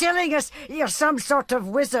 Next you'll be telling us you're some sort of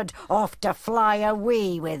wizard off to fly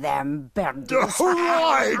away with them birdies.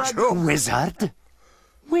 Right! Wizard?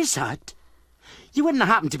 Wizard? You wouldn't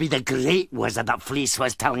happen to be the great wizard that Fleece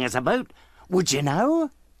was telling us about, would you now?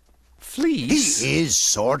 Fleece? He is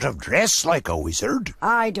sort of dressed like a wizard.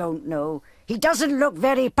 I don't know. He doesn't look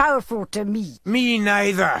very powerful to me. Me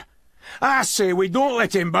neither. I say we don't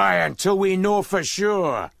let him by until we know for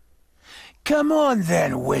sure. Come on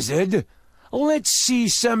then, wizard. Let's see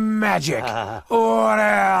some magic. Or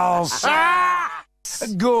else...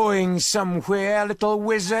 Going somewhere, little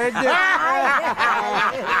wizard?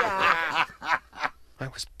 I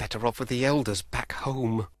was better off with the elders back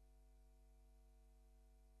home.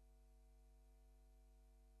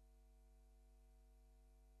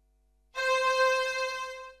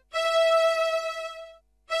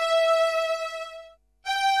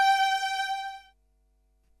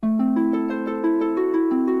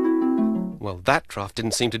 Well, that draft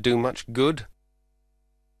didn't seem to do much good.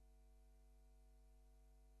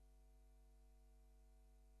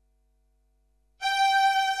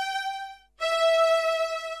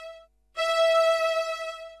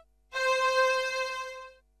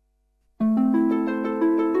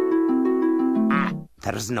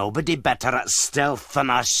 There's nobody better at stealth than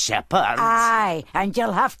us shepherds. Aye, and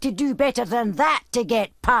you'll have to do better than that to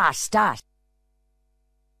get past us.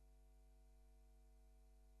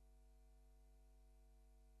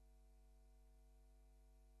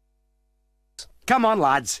 Come on,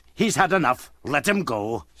 lads. He's had enough. Let him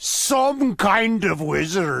go. Some kind of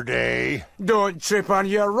wizard, eh? Don't trip on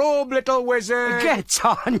your robe, little wizard. Get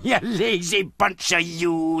on, you lazy bunch of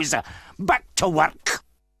yous. Back to work.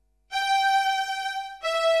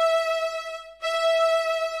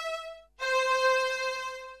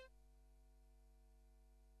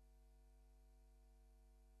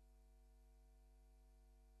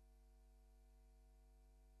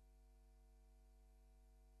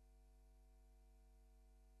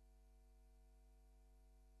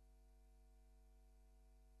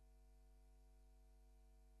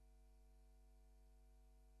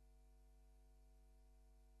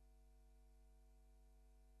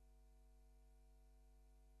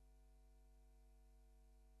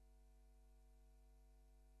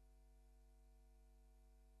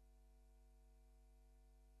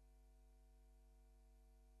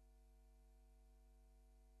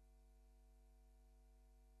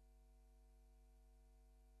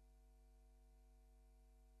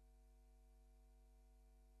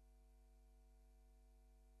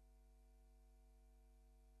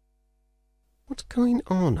 What's going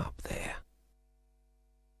on up there?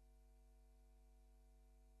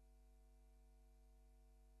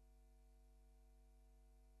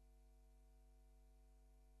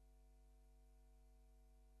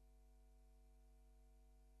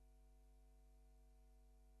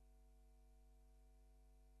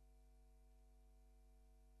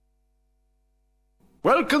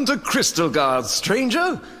 Welcome to Crystal Guard,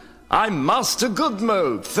 stranger. I'm Master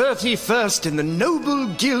Goodmo, 31st in the Noble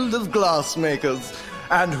Guild of Glassmakers.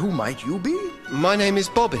 And who might you be? My name is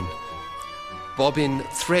Bobbin. Bobbin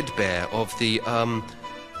Threadbare of the,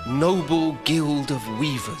 Noble Guild of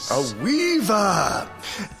Weavers. A weaver!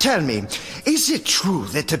 Tell me, is it true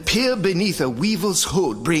that to peer beneath a weaver's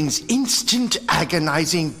hood brings instant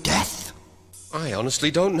agonizing death? I honestly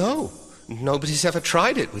don't know. Nobody's ever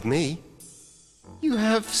tried it with me. You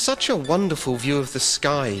have such a wonderful view of the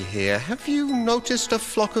sky here. Have you noticed a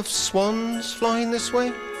flock of swans flying this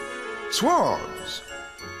way? Swans?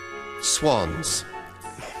 Swans.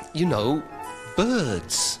 You know,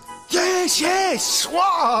 birds. Yes,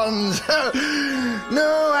 swans!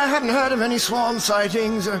 No, I haven't heard of any swan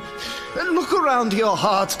sightings. Look around to your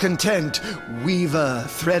heart's content, Weaver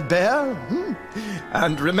Threadbare.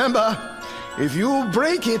 And remember, if you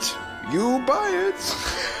break it, you buy it.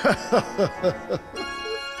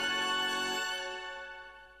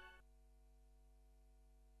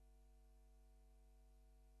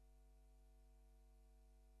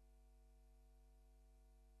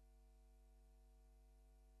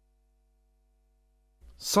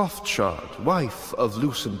 Softshod, wife of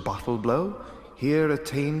loosened Bottleblow, here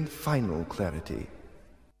attained final clarity.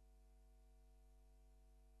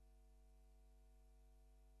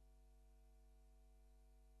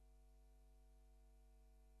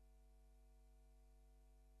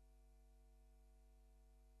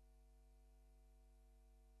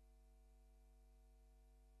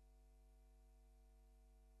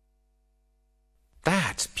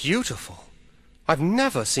 That's beautiful. I've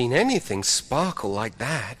never seen anything sparkle like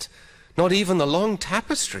that. Not even the long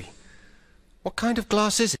tapestry. What kind of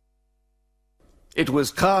glass is it? It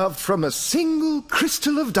was carved from a single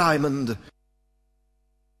crystal of diamond.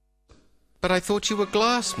 But I thought you were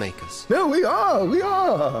glassmakers. No, we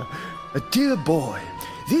are. Dear boy,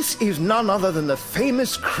 this is none other than the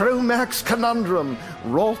famous Chromax conundrum,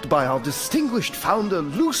 wrought by our distinguished founder,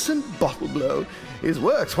 Lucent Bottleblow. His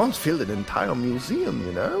works once filled an entire museum,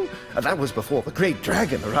 you know. And that was before the Great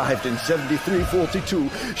Dragon arrived in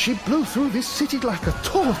 7342. She blew through this city like a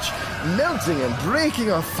torch, melting and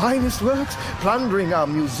breaking our finest works, plundering our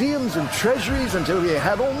museums and treasuries until we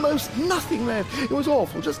had almost nothing left. It was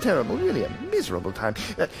awful, just terrible, really a miserable time.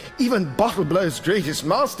 Even Bottleblow's greatest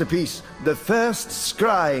masterpiece, the first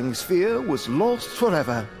scrying sphere, was lost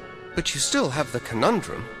forever. But you still have the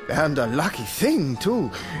conundrum. And a lucky thing, too.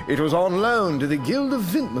 It was on loan to the Guild of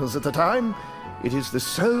Vintners at the time. It is the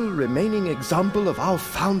sole remaining example of our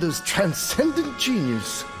founder's transcendent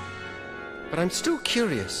genius. But I'm still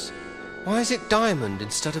curious. Why is it diamond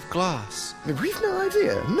instead of glass? We've no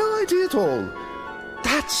idea at all.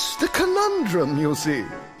 That's the conundrum, you see.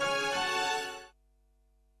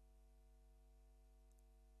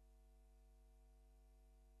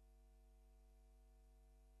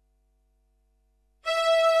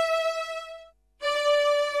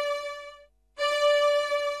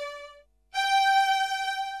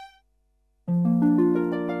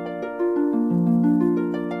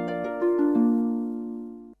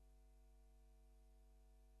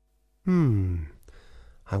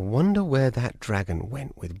 I wonder where that dragon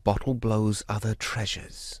went with Bottleblow's other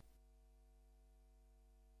treasures.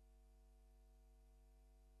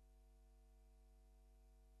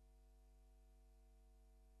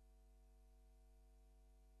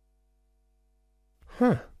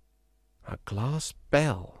 A glass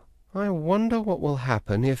bell. I wonder what will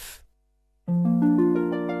happen if...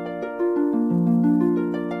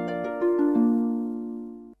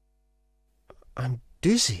 I'm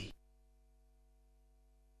dizzy.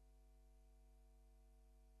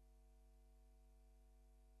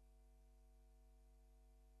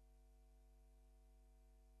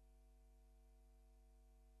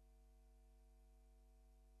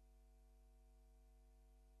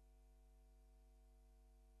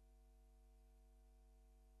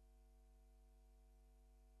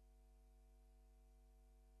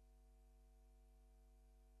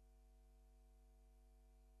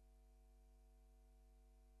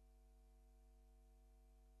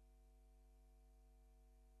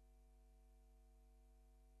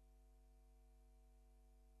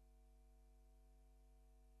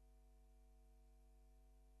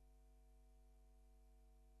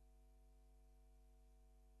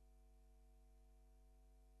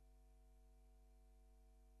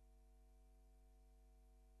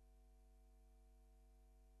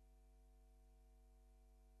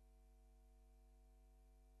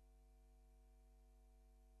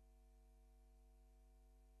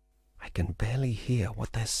 I can barely hear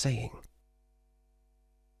what they're saying.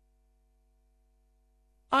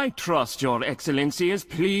 I trust your Excellency is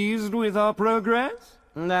pleased with our progress?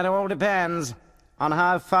 That all depends on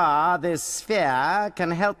how far this sphere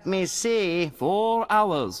can help me see. 4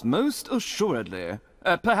 hours, most assuredly.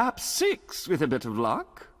 Perhaps 6, with a bit of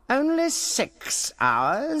luck. Only 6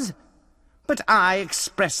 hours? But I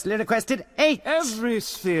expressly requested 8. Every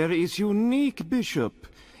sphere is unique, Bishop.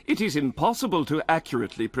 It is impossible to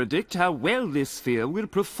accurately predict how well this sphere will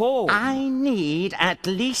perform. I need at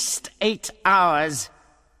least 8 hours.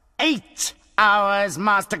 8 hours,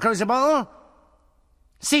 Master Crucible.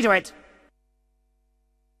 See to it.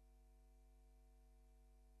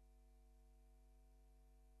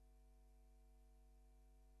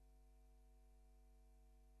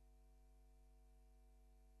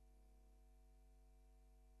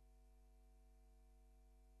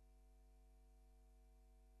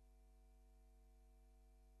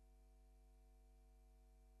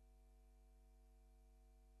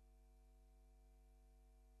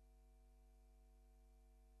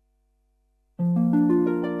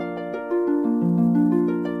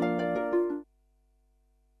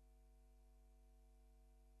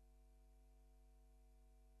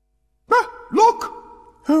 Look!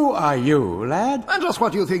 Who are you, lad? And just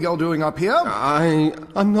what do you think you're doing up here?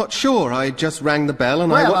 I'm not sure. I just rang the bell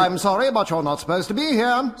and Well, I'm sorry, but you're not supposed to be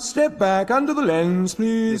here. Step back under the lens,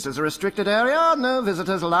 please. This is a restricted area. No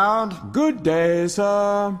visitors allowed. Good day,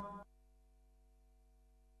 sir.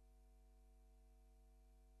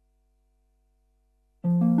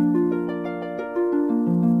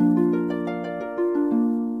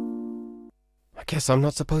 I guess I'm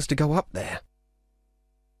not supposed to go up there.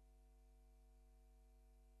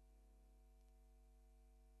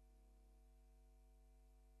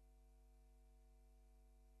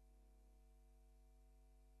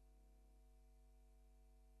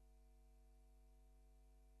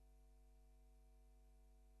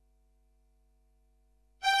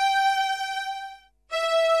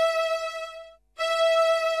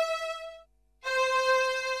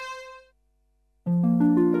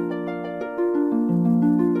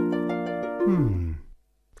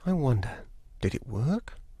 I wonder, did it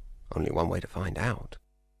work? Only one way to find out.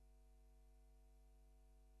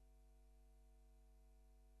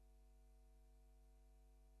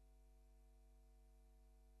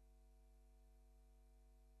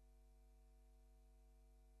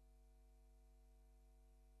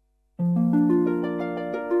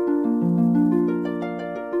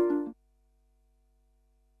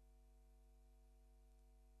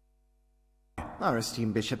 Our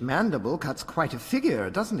esteemed Bishop Mandible cuts quite a figure,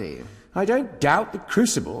 doesn't he? I don't doubt the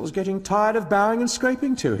Crucible's getting tired of bowing and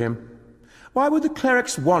scraping to him. Why would the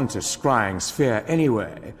clerics want a scrying sphere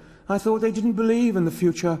anyway? I thought they didn't believe in the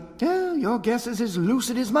future. Yeah, your guess is as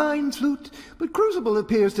lucid as mine, Flute. But Crucible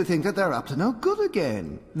appears to think that they're up to no good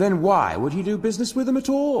again. Then why would he do business with them at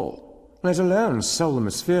all? Let alone sell them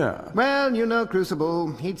a sphere. Well, you know,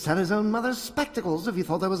 Crucible, he'd sell his own mother's spectacles if he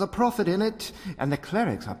thought there was a profit in it. And the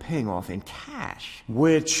clerics are paying off in cash.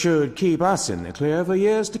 Which should keep us in the clear for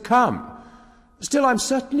years to come. Still, I'm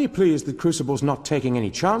certainly pleased that Crucible's not taking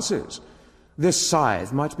any chances. This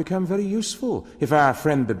scythe might become very useful if our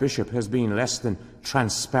friend the Bishop has been less than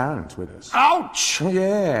transparent with us. Ouch!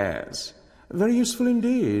 Yes, very useful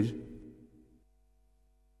indeed.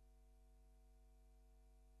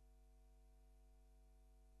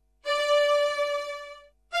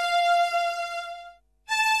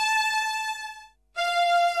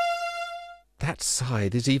 That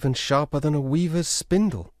scythe is even sharper than a weaver's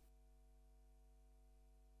spindle.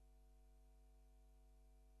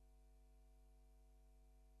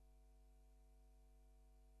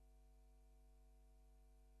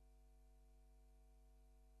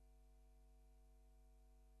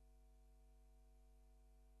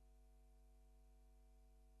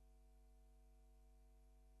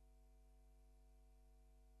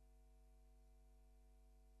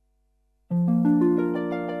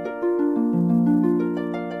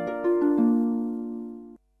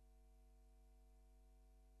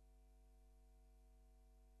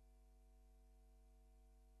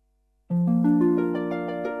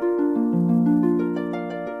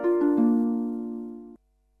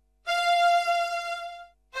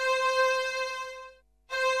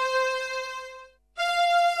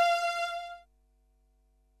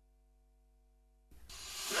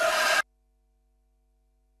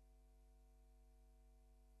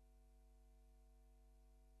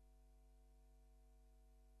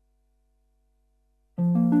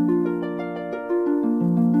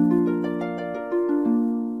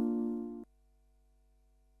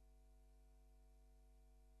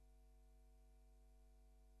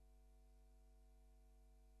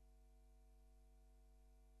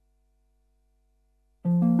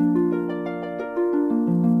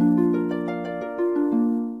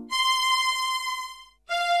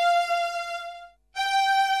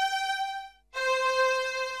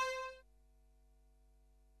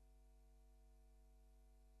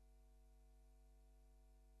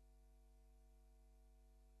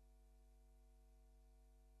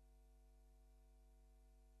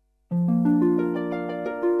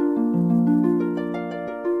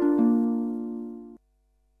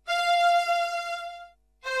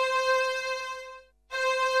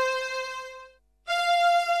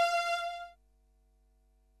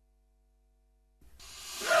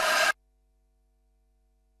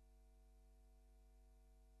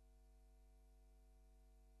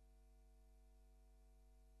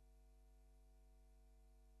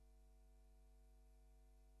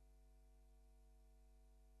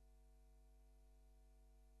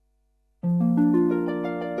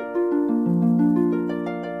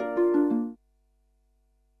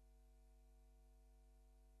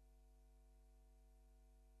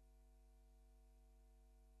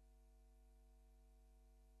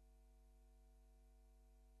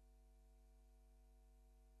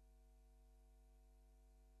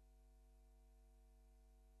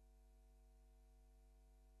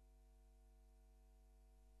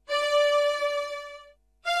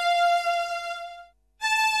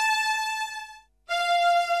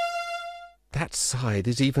 That scythe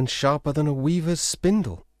is even sharper than a weaver's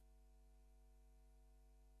spindle.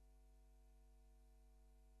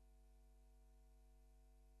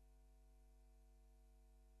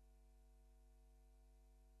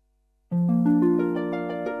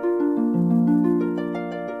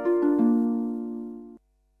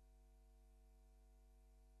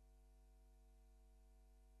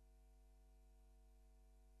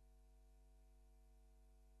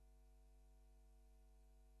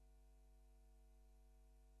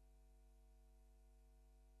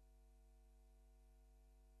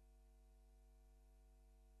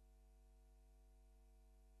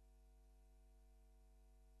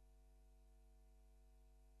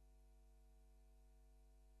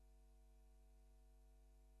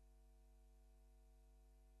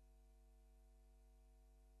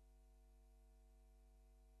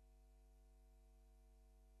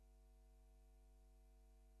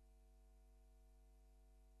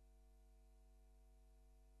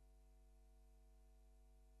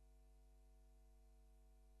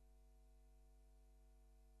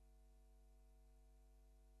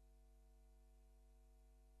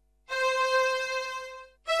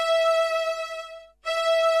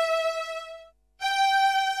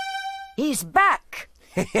 He's back!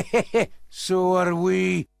 So are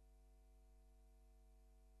we.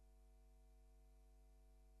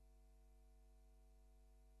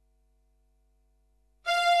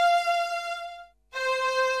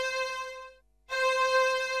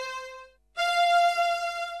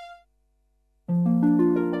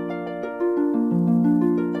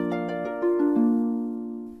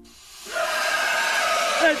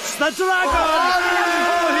 It's the dragon!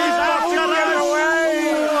 He's after us!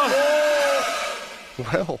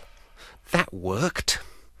 Well, that worked.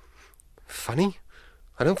 Funny,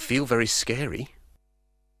 I don't feel very scary.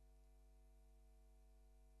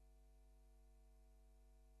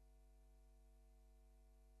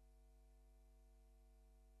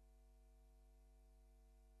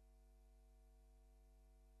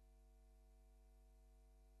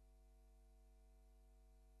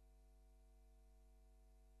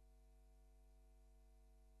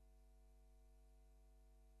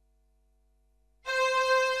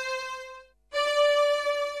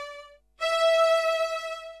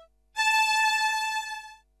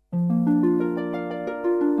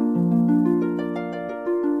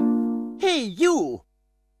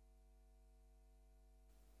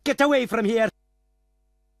 get away from here.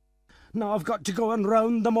 Now I've got to go and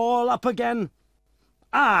round them all up again.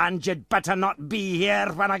 And you'd better not be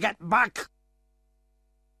here when I get back.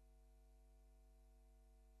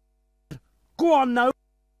 Go on now.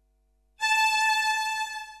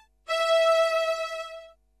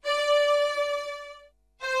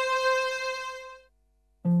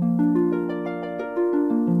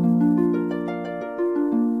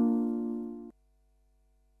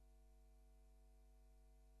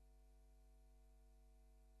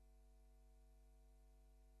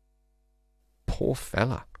 Poor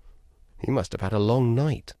fella. He must have had a long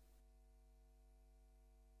night.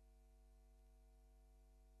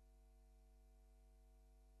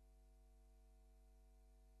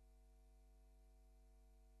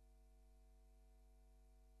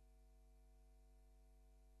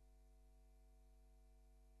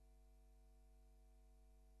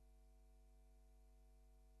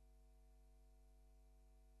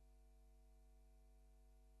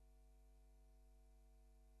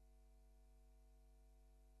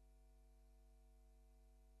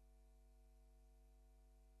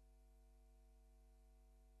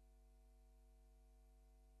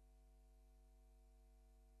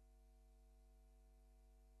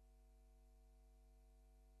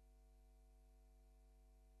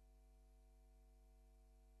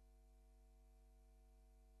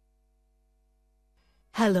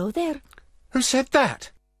 Hello there. Who said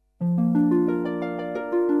that?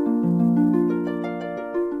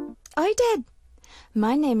 I did.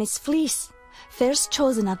 My name is Fleece, first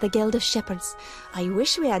chosen of the Guild of Shepherds. I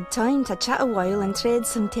wish we had time to chat a while and trade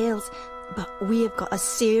some tales, but we have got a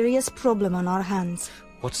serious problem on our hands.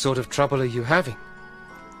 What sort of trouble are you having?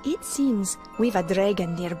 It seems we've a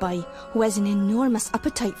dragon nearby who has an enormous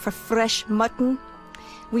appetite for fresh mutton.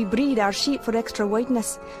 We breed our sheep for extra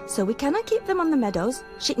whiteness, so we cannot keep them on the meadows.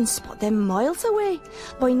 She can spot them miles away.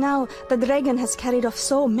 By now, the dragon has carried off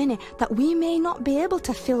so many that we may not be able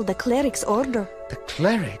to fill the cleric's order. The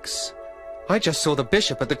clerics? I just saw the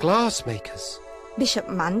bishop at the glassmakers. Bishop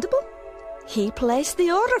Mandible? He placed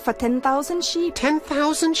the order for 10,000 sheep.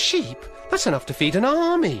 10,000 sheep? That's enough to feed an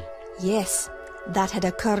army. Yes, that had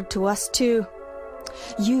occurred to us too.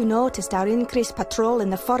 You noticed our increased patrol in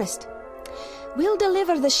the forest. We'll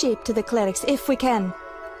deliver the sheep to the clerics if we can,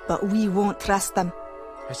 but we won't trust them.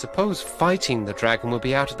 I suppose fighting the dragon will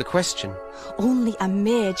be out of the question. Only a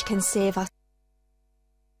mage can save us.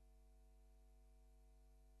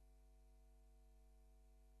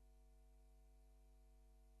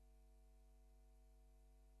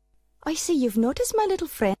 I see you've noticed my little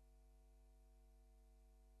friend.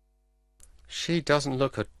 She doesn't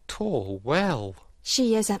look at all well.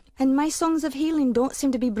 She isn't, and my songs of healing don't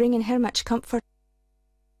seem to be bringing her much comfort.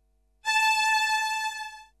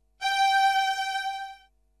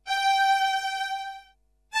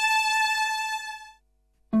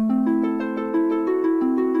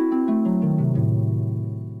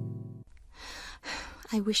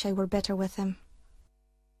 I wish I were better with him.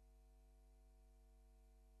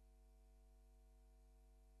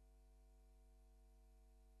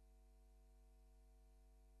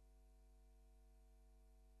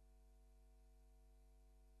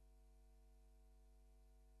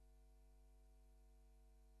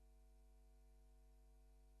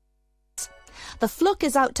 The flock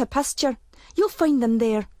is out to pasture. You'll find them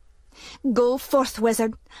there. Go forth,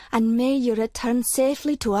 wizard, and may you return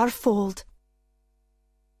safely to our fold.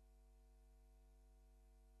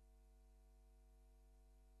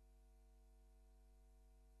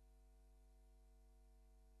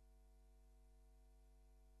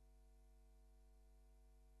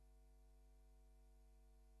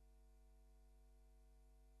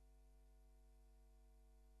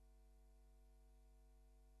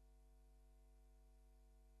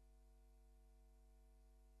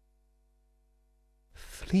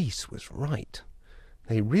 Fleece was right.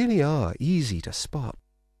 They really are easy to spot.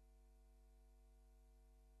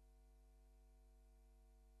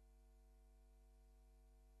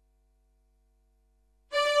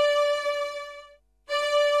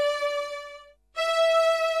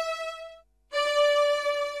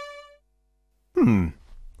 I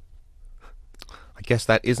guess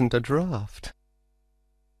that isn't a draft.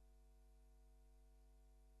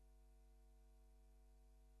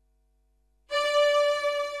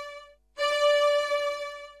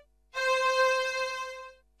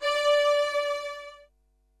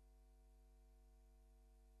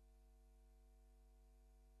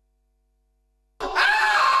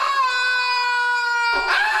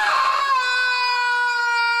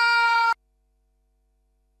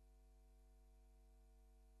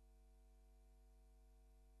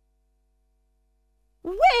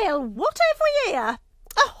 Well, what have we here?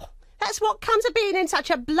 Oh, That's what comes of being in such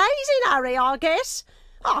a blazing hurry, I guess.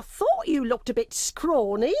 I thought you looked a bit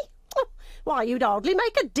scrawny. Why, you'd hardly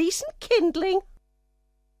make a decent kindling.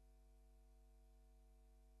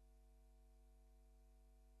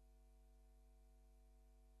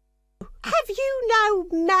 Have you no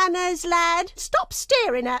manners, lad? Stop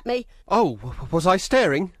staring at me. Oh, was I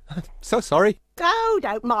staring? So sorry. Oh,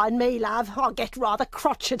 don't mind me, love. I get rather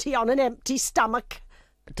crotchety on an empty stomach.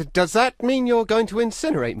 Does that mean you're going to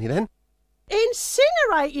incinerate me, then?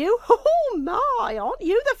 Incinerate you? Oh, my, aren't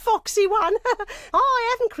you the foxy one? I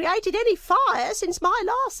haven't created any fire since my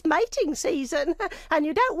last mating season, and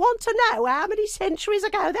you don't want to know how many centuries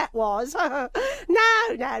ago that was.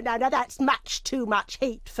 No, that's much too much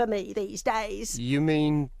heat for me these days. You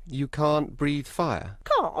mean you can't breathe fire?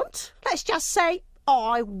 Can't? Let's just say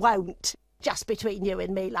I won't. Just between you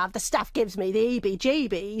and me, love, the stuff gives me the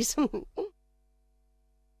heebie-jeebies.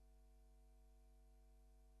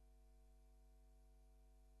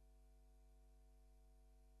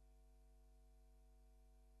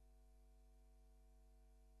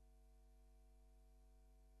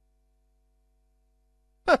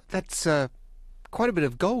 That's quite a bit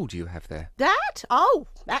of gold you have there. That? Oh,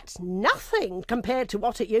 that's nothing compared to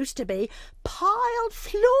what it used to be. Piled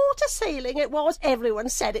floor to ceiling it was. Everyone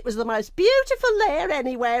said it was the most beautiful lair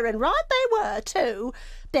anywhere, and right they were, too.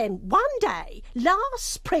 Then one day, last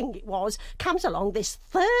spring it was, comes along this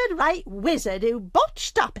third-rate wizard who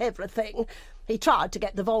botched up everything. He tried to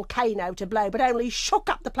get the volcano to blow, but only shook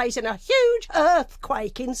up the place in a huge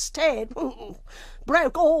earthquake instead.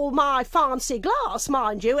 Broke all my fancy glass,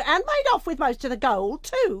 mind you, and made off with most of the gold,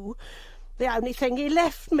 too. The only thing he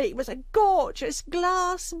left me was a gorgeous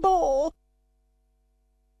glass ball.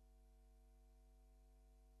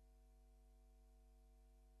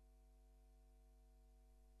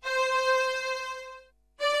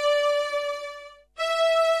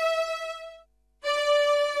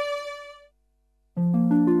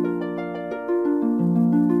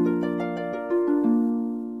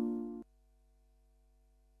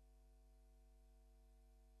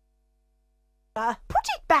 Put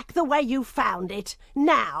it back the way you found it,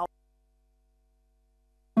 now.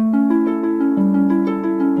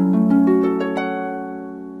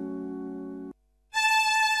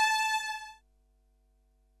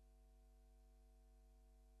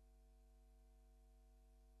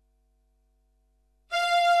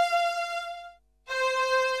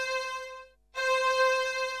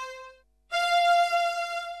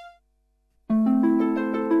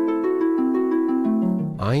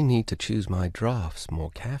 I need to choose my drafts more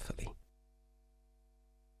carefully.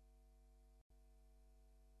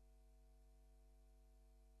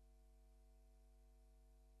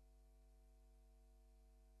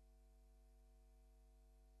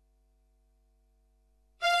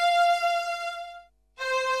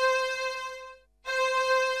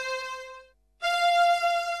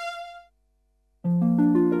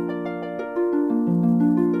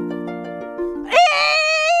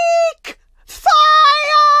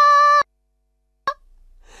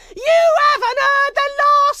 You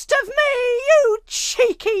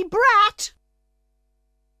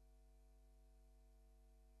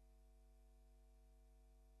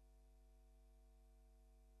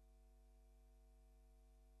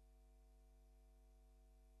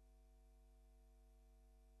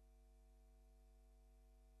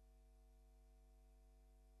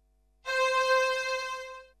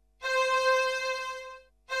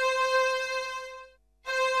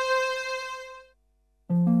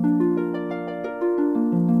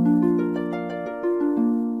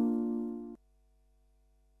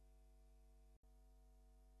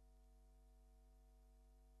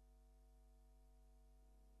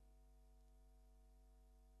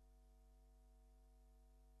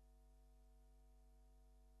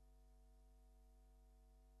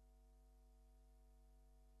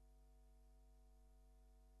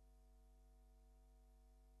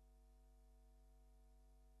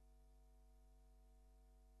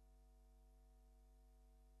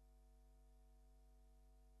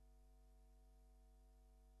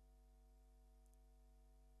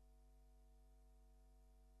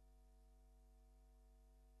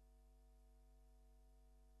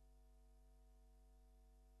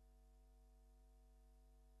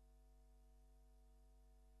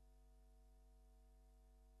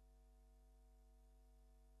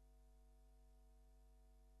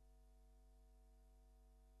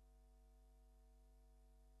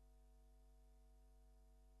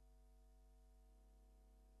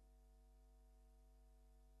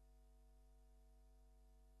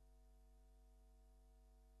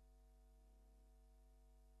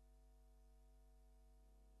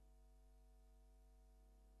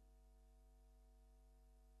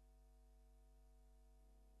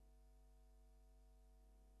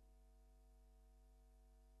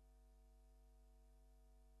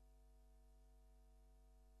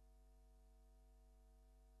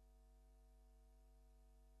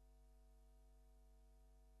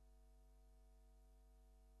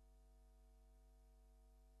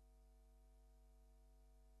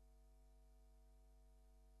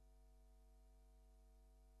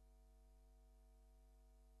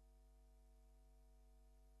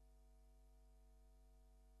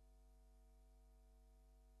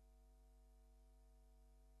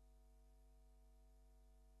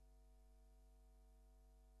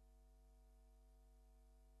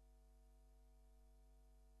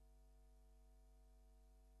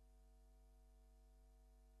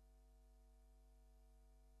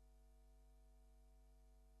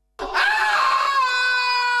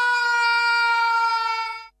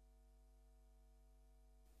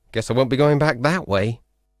Guess I won't be going back that way.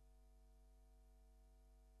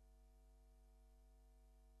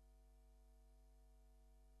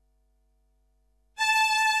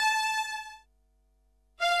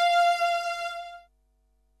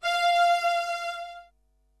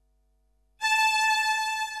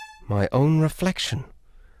 My own reflection.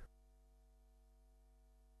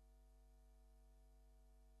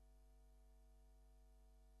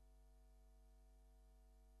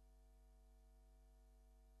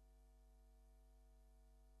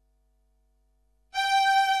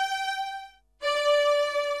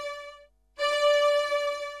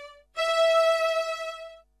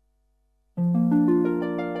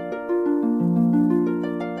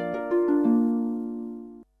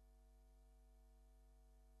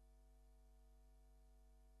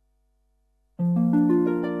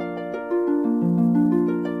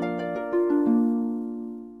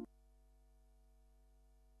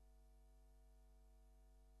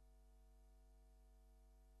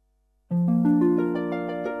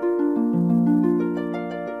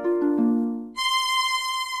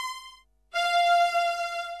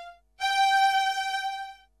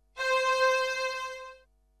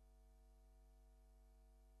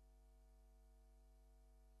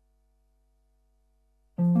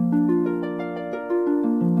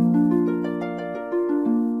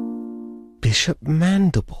 Bishop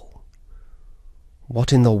Mandible.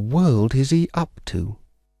 What in the world is he up to?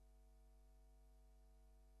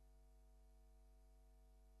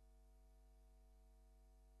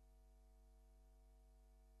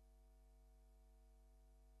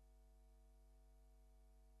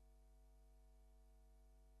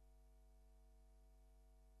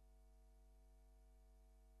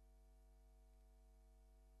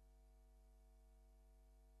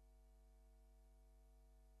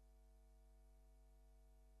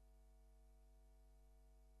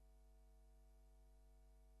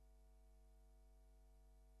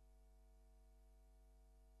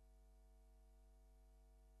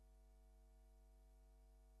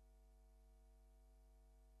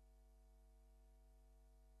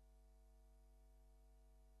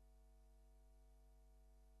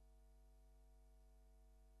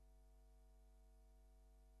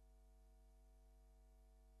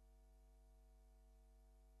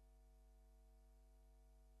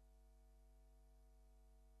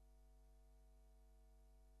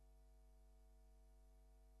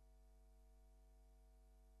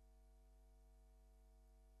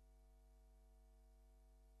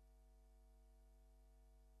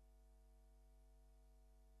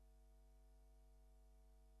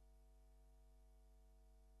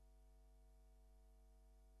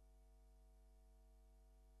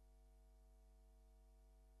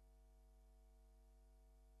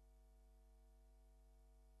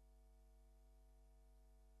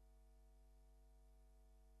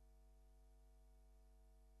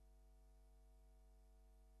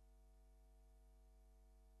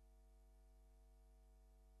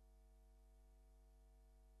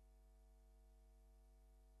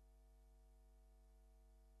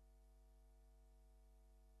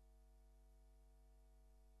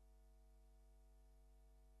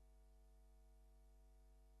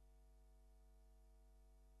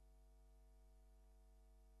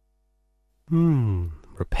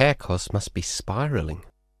 Repair costs must be spiraling.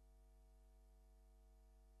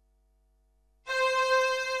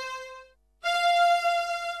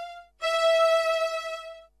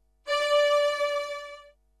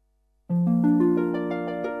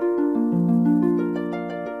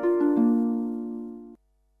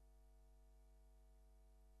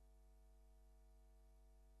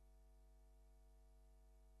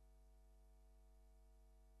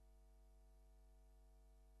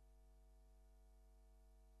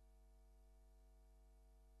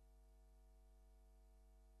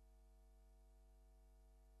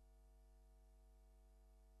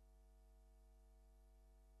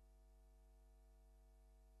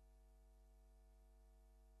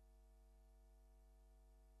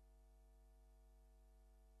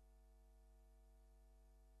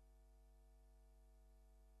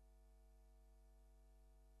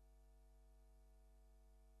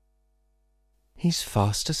 He's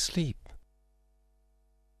fast asleep.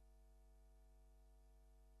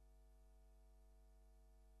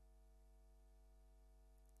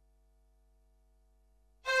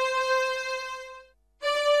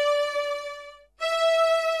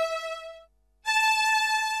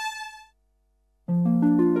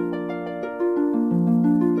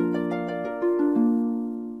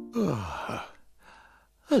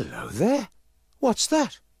 Hello there. What's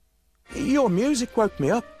that? Your music woke me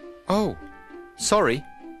up. Oh, sorry.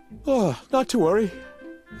 Oh, not to worry.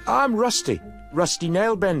 I'm Rusty. Rusty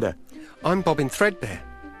Nailbender. I'm Bobbin Threadbare,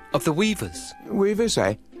 of the Weavers. Weavers,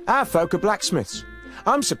 eh? Our folk are blacksmiths.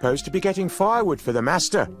 I'm supposed to be getting firewood for the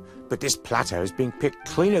master, but this plateau's being picked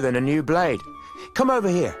cleaner than a new blade. Come over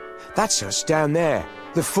here. That's us down there.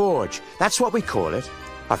 The forge. That's what we call it.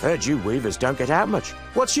 I've heard you weavers don't get out much.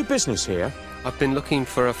 What's your business here? I've been looking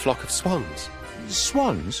for a flock of swans.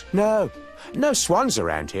 Swans? No. No swans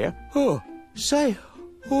around here. Oh, say,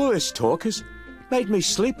 all this talk has made me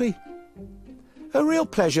sleepy. A real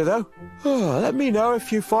pleasure, though. Oh, let me know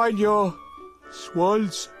if you find your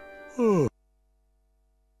swans. Oh.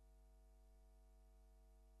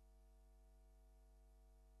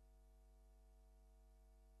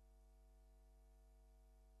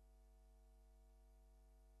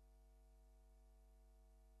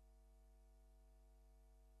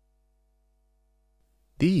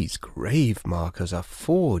 These grave markers are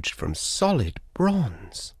forged from solid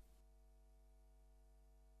bronze.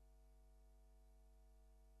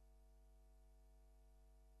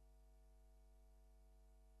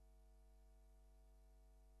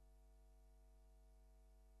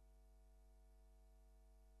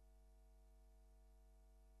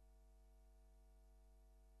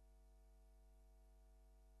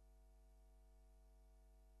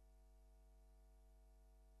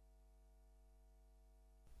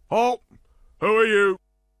 Oh, who are you?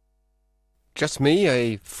 Just me,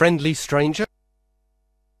 a friendly stranger.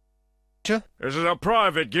 This is a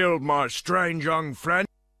private guild, my strange young friend.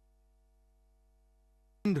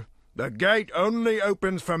 The gate only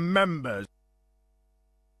opens for members.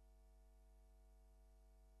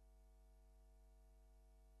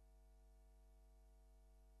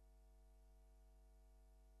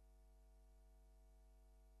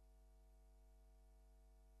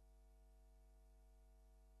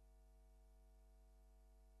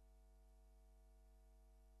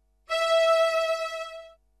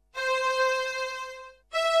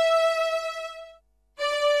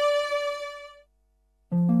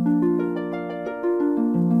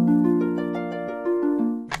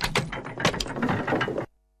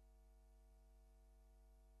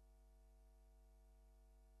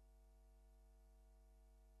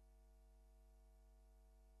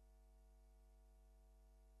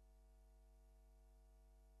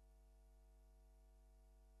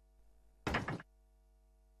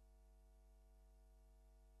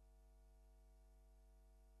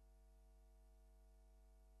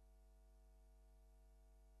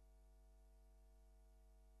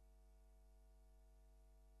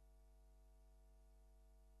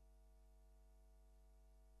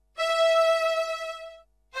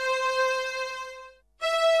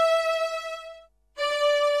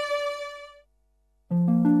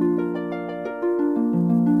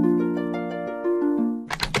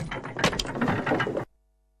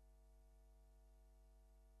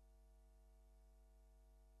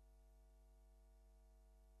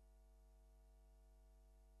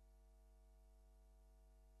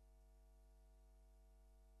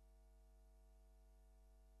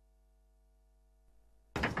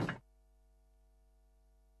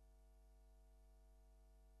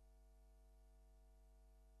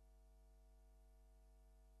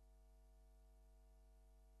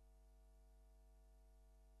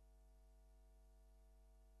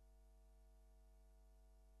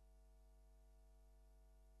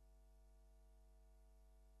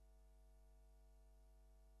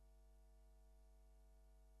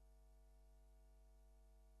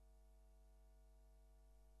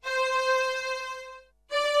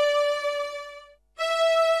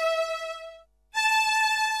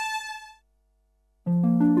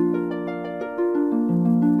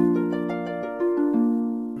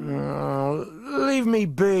 Leave me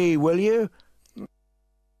be, will you?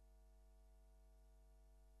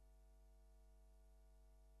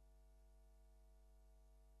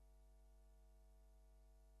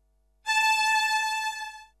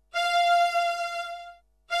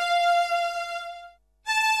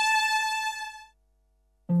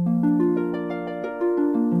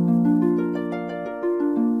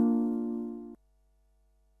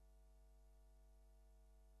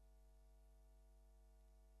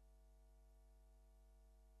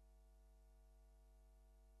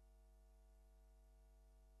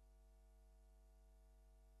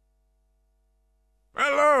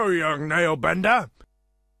 Hello, young nail-bender.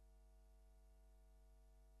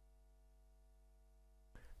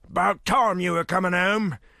 About time you were coming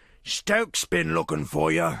home. Stoke's been looking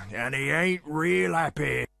for you, and he ain't real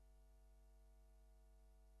happy.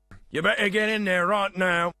 You better get in there right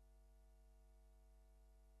now.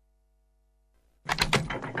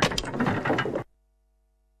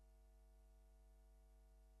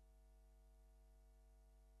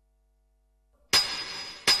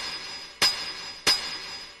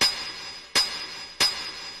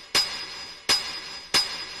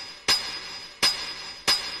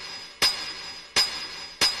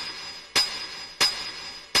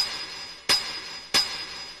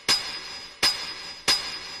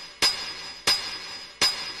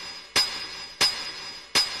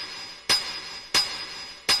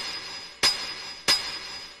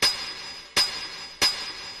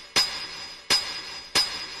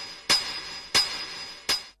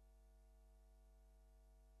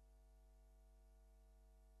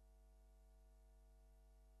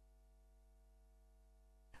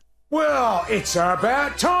 Well, it's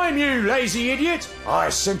about time, you lazy idiot. I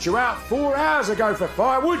sent you out 4 hours ago for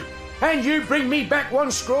firewood, and you bring me back one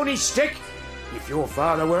scrawny stick. If your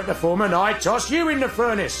father weren't the foreman, I'd toss you in the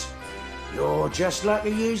furnace. You're just like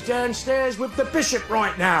the ewes downstairs with the bishop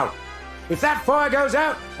right now. If that fire goes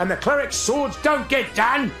out and the cleric's swords don't get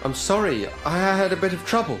done... I'm sorry, I had a bit of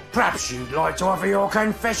trouble. Perhaps you'd like to offer your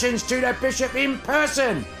confessions to the bishop in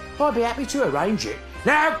person. I'd be happy to arrange it.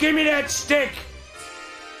 Now give me that stick.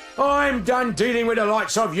 I'm done dealing with the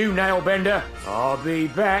likes of you, Nailbender. I'll be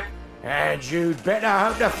back, and you'd better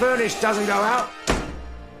hope the furnace doesn't go out.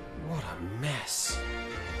 What a mess.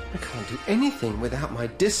 I can't do anything without my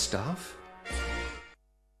distaff.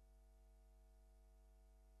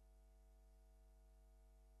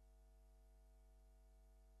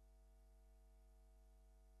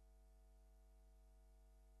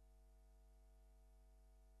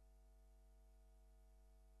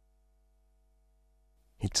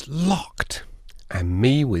 It's locked, and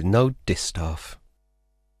me with no distaff.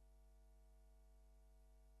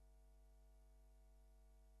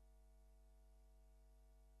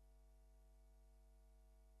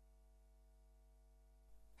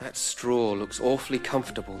 That straw looks awfully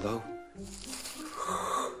comfortable, though.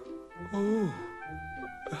 Oh,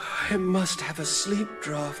 it must have a sleep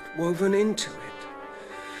draught woven into it.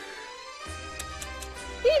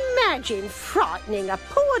 Imagine frightening a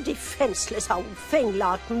poor defenceless old thing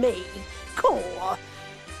like me, Cor.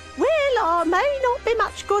 Well, I may not be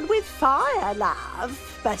much good with fire,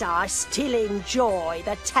 love, but I still enjoy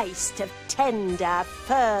the taste of tender,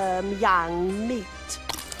 firm young meat.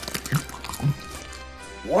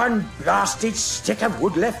 One blasted stick of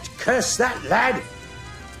wood left, curse that lad.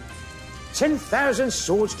 10,000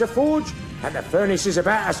 swords to forge, and the furnace is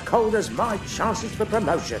about as cold as my chances for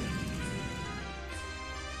promotion.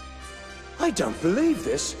 I don't believe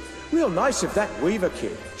this. Real nice of that Weaver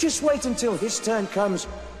kid. Just wait until his turn comes.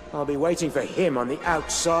 I'll be waiting for him on the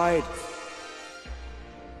outside.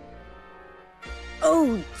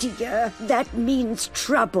 Oh dear, that means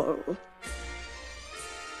trouble.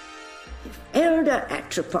 If Elder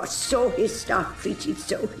Atropos saw his stuff treated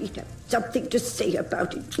so, he'd have something to say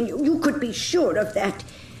about it. You could be sure of that.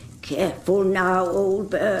 Careful now, old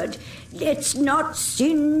bird. Let's not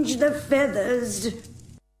singe the feathers.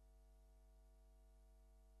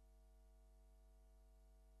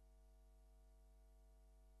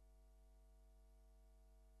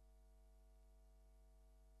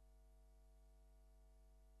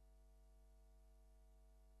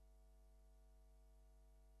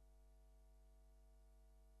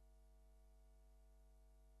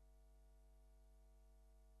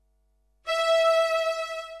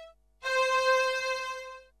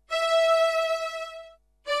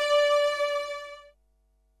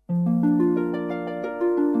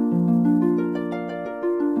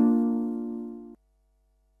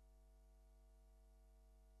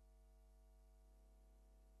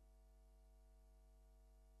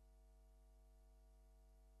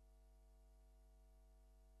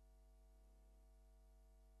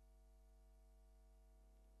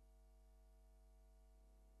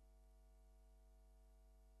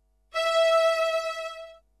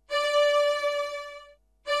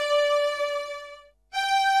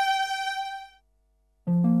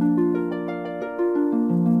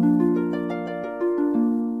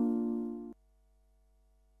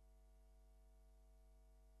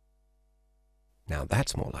 Now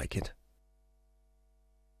that's more like it.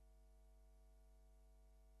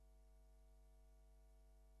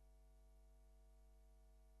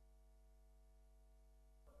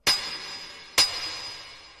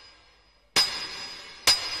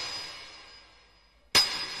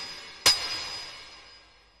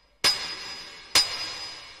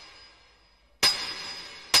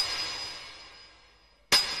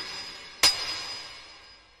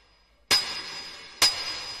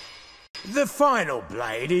 The final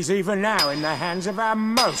blade is even now in the hands of our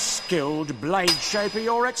most skilled blade shaper,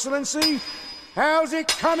 Your Excellency. How's it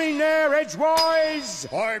coming there, Edgewise?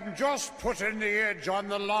 I'm just putting the edge on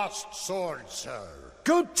the last sword, sir.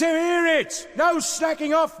 Good to hear it. No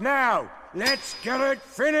slacking off now. Let's get it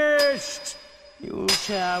finished. You'll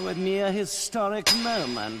share with me a historic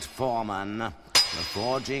moment, Foreman. The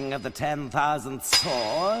forging of the 10,000th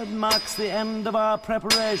sword marks the end of our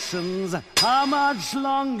preparations. How much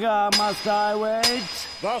longer must I wait?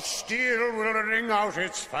 The steel will ring out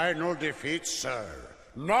its final defeat, sir.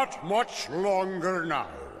 Not much longer now.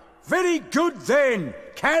 Very good then.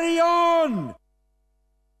 Carry on.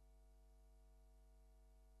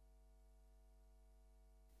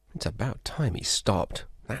 It's about time he stopped.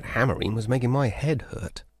 That hammering was making my head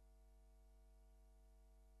hurt.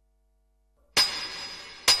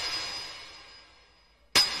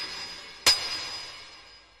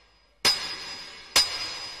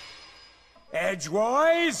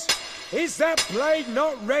 Edgewise, is that blade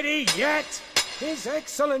not ready yet? His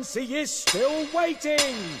Excellency is still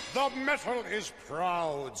waiting. The metal is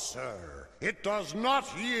proud, sir. It does not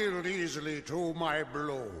yield easily to my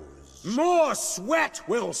blows. More sweat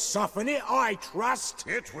will soften it, I trust.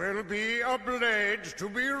 It will be a blade to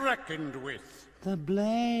be reckoned with. The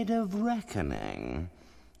Blade of Reckoning.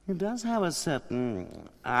 It does have a certain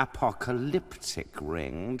apocalyptic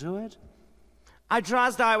ring to it. I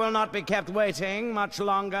trust I will not be kept waiting much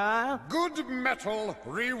longer. Good metal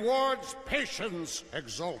rewards patience,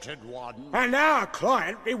 Exalted One. And our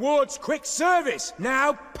client rewards quick service.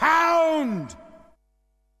 Now pound!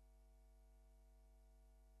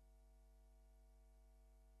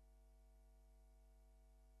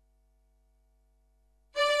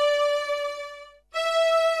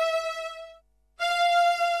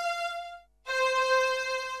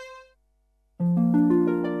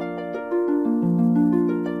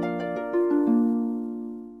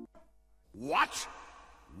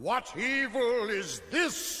 What evil is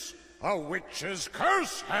this? A witch's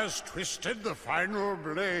curse has twisted the final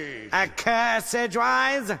blade. A curse,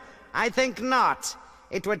 Edgewise? I think not.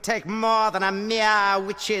 It would take more than a mere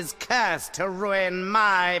witch's curse to ruin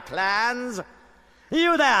my plans.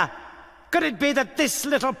 You there! Could it be that this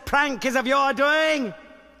little prank is of your doing?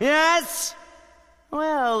 Yes?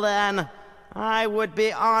 Well then, I would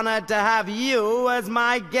be honored to have you as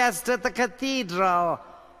my guest at the cathedral.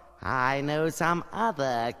 I know some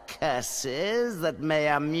other curses that may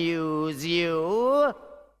amuse you.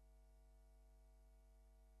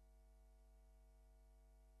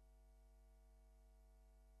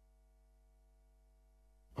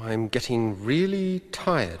 I'm getting really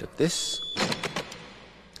tired of this.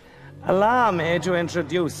 Allow me to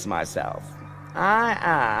introduce myself. I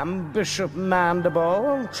am Bishop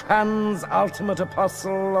Mandible, trans-ultimate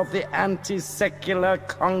apostle of the anti-secular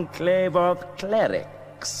conclave of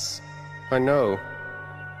clerics. I know.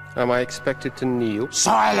 Am I expected to kneel?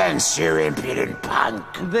 Silence, you impudent punk!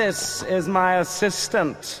 This is my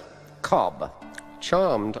assistant, Cobb.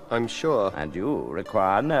 Charmed, I'm sure. And you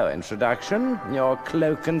require no introduction. Your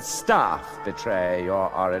cloak and staff betray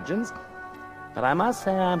your origins. But I must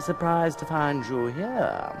say I'm surprised to find you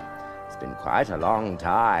here. It's been quite a long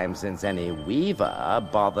time since any weaver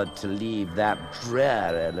bothered to leave that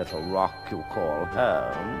dreary little rock you call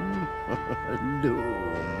home. Loom.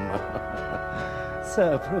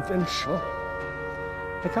 So provincial.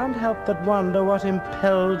 I can't help but wonder what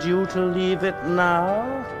impelled you to leave it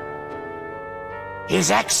now.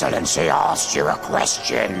 His Excellency asked you a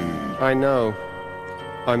question. I know.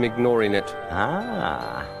 I'm ignoring it.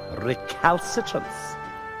 Ah, recalcitrance.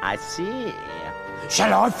 I see.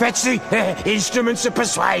 Shall I fetch the instruments of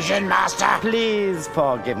persuasion, Master? Please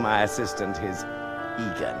forgive my assistant his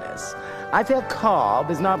eagerness. I fear Cobb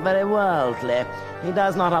is not very worldly. He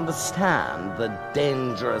does not understand the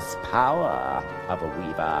dangerous power of a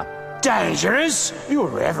weaver. Dangerous? Your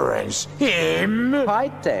Reverence, him?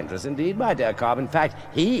 Quite dangerous indeed, my dear Cobb. In fact,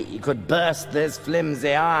 he could burst this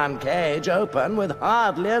flimsy iron cage open with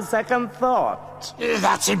hardly a second thought.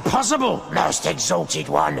 That's impossible, Most Exalted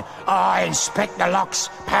One. I inspect the locks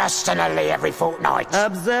personally every fortnight.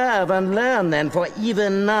 Observe and learn then, for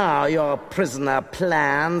even now your prisoner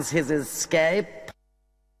plans his escape.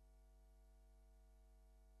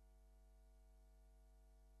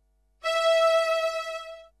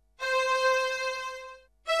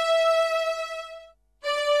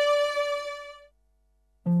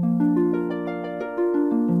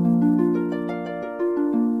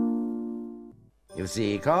 You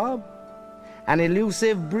see, Cobb? An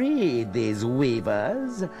elusive breed, these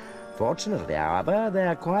weavers. Fortunately, however,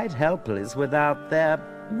 they're quite helpless without their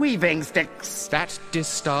weaving sticks. That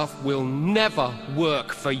distaff will never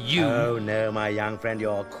work for you. Oh, no, my young friend,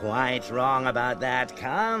 you're quite wrong about that.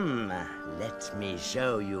 Come, let me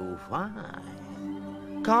show you why.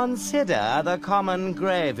 Consider the common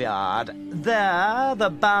graveyard. There,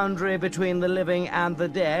 the boundary between the living and the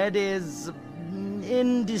dead is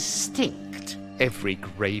indistinct. Every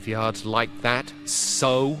graveyard's like that,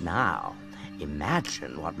 so? Now,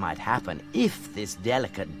 imagine what might happen if this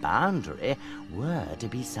delicate boundary were to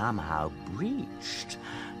be somehow breached.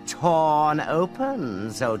 Torn open,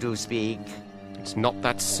 so to speak. It's not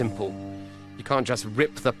that simple. You can't just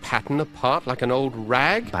rip the pattern apart like an old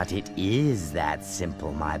rag. But it is that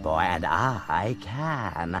simple, my boy, and I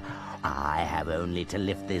can. I have only to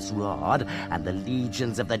lift this rod, and the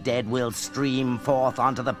legions of the dead will stream forth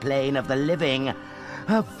onto the plane of the living.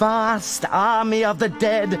 A vast army of the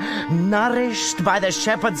dead, nourished by the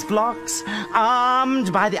shepherd's flocks,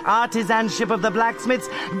 armed by the artisanship of the blacksmiths,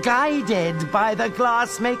 guided by the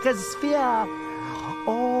glassmaker's spear.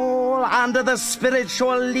 All all under the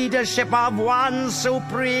spiritual leadership of one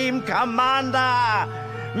supreme commander,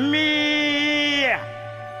 me!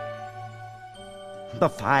 The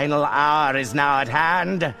final hour is now at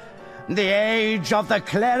hand. The age of the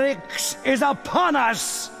clerics is upon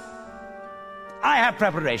us. I have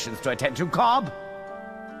preparations to attend to, Cobb.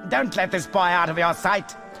 Don't let this boy out of your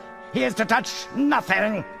sight. He is to touch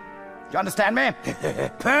nothing. Do you understand me?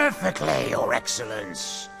 Perfectly, Your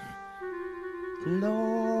Excellence.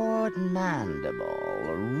 Lord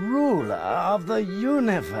Mandible, ruler of the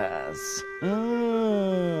universe.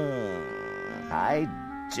 I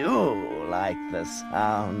do like the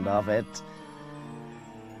sound of it.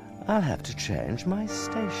 I'll have to change my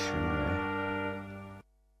stationery.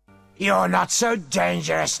 You're not so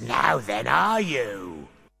dangerous now, then, are you?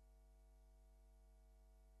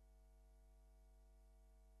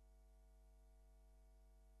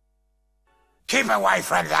 Keep away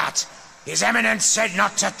from that! His Eminence said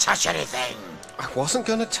not to touch anything. I wasn't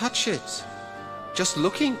going to touch it. Just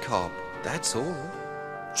looking, Cobb, that's all.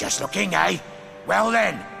 Just looking, eh? Well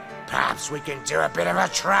then, perhaps we can do a bit of a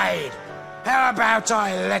trade. How about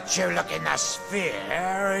I let you look in the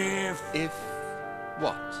sphere if...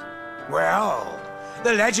 what? Well,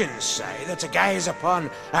 the legends say that to gaze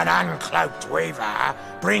upon an uncloaked weaver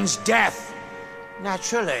brings death.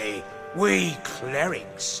 Naturally, we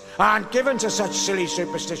clerics aren't given to such silly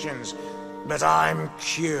superstitions, but I'm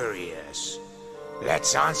curious.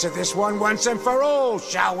 Let's answer this one once and for all,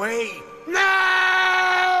 shall we?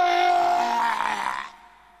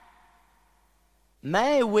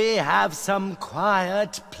 May we have some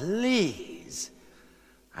quiet, please?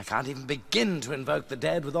 I can't even begin to invoke the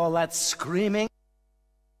dead with all that screaming.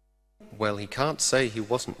 Well, he can't say he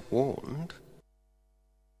wasn't warned.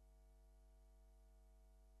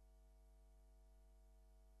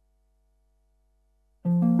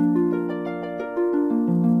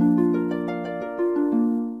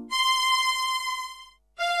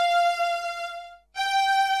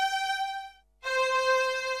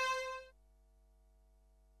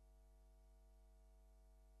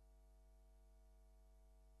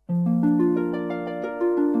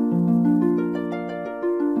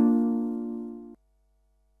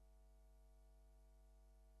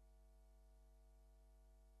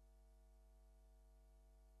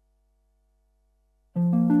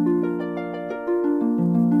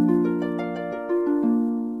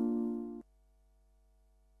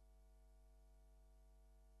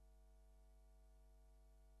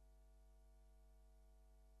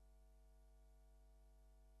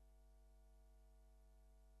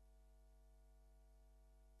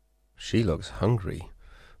 She looks hungry.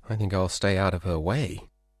 I think I'll stay out of her way.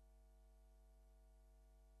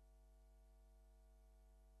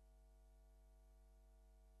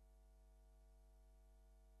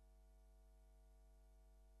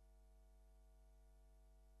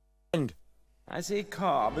 I see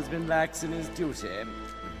Cobb has been lax in his duty.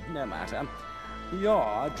 No matter.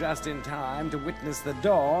 You're just in time to witness the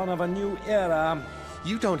dawn of a new era.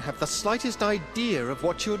 You don't have the slightest idea of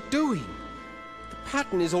what you're doing. The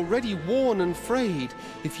pattern is already worn and frayed.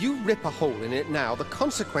 If you rip a hole in it now, the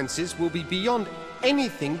consequences will be beyond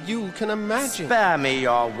anything you can imagine. Spare me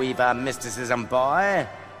your weaver mysticism, boy.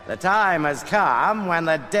 The time has come when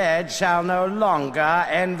the dead shall no longer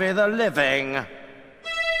envy the living.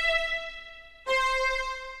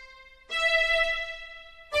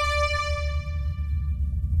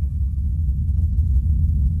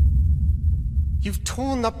 You've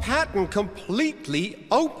torn the pattern completely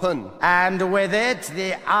open. And with it,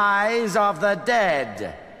 the eyes of the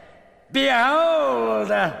dead. Behold!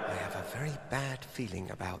 I have a very bad feeling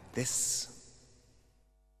about this.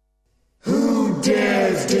 Who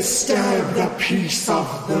dares disturb the peace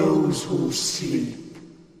of those who sleep?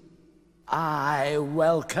 I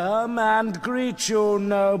welcome and greet you,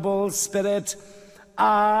 noble spirit.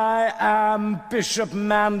 I am Bishop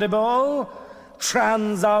Mandible,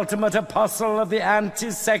 Transultimate Apostle of the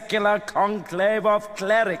Anti-Secular Conclave of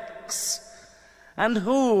Clerics. And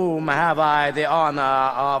whom have I the honor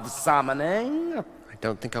of summoning? I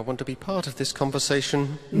don't think I want to be part of this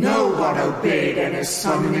conversation. No one obeyed any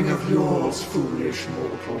summoning of yours, foolish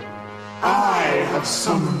mortal. I have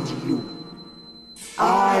summoned you.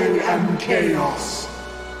 I am Chaos.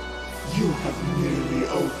 You have merely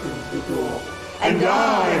opened the door, and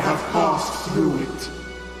I have passed through it.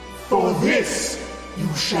 For this, you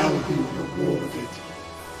shall be rewarded.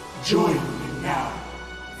 Join me now,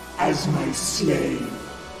 as my slave.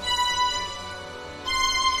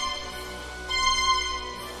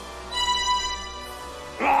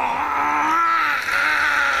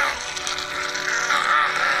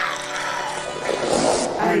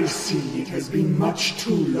 I see see it has been much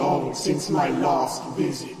too long since my last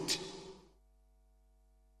visit.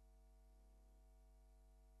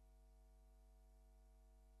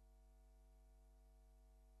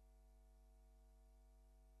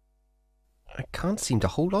 I can't seem to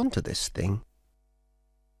hold on to this thing.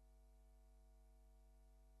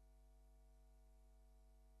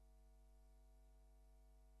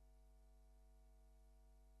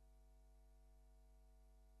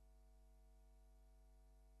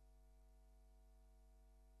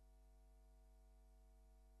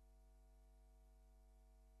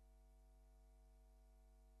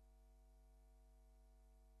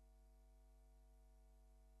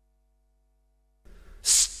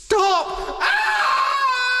 Stop!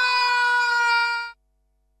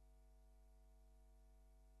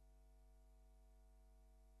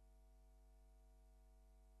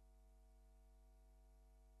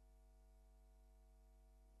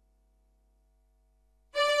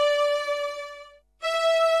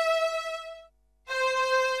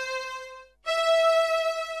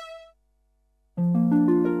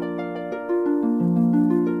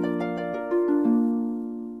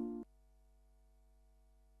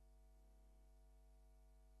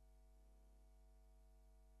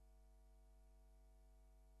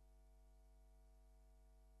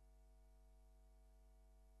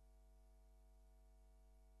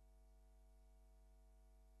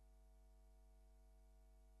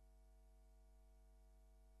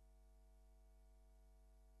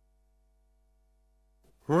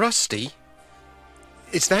 Rusty?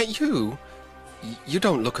 Is that you? You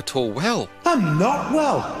don't look at all well. I'm not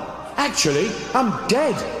well. Actually, I'm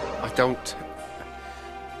dead. I don't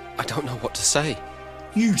know what to say.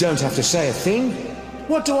 You don't have to say a thing.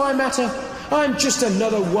 What do I matter? I'm just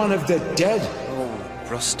another one of the dead. Oh,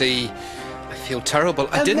 Rusty, I feel terrible.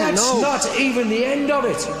 I didn't know. And that's not even the end of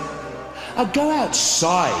it. I go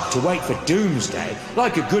outside to wait for doomsday,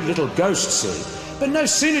 like a good little ghost see. But no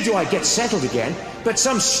sooner do I get settled again, but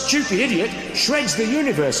some stupid idiot shreds the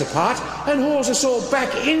universe apart and hauls us all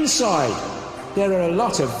back inside. There are a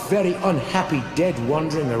lot of very unhappy dead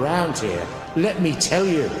wandering around here, let me tell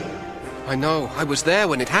you. I know. I was there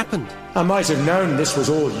when it happened. I might have known this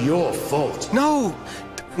was all your fault. No,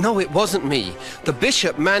 it wasn't me. The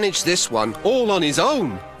bishop managed this one all on his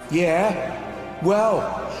own. Yeah?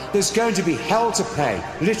 Well, there's going to be hell to pay,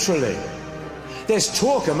 literally. There's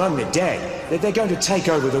talk among the dead that they're going to take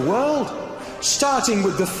over the world, starting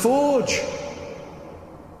with the Forge.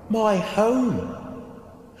 My home,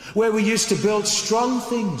 where we used to build strong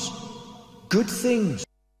things, good things.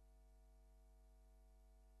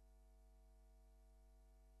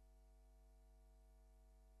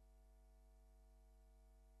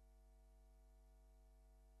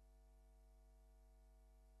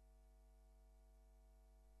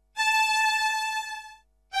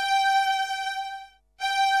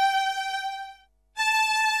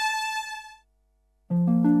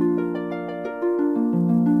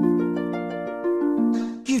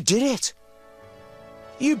 You did it!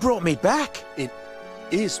 You brought me back! It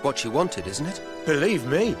is what you wanted, isn't it? Believe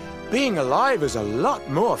me, being alive is a lot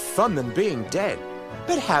more fun than being dead.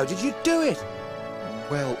 But how did you do it?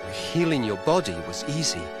 Well, healing your body was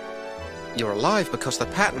easy. You're alive because the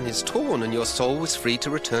pattern is torn and your soul was free to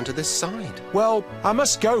return to this side. Well, I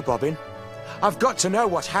must go, Bobbin. I've got to know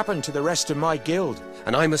what happened to the rest of my guild.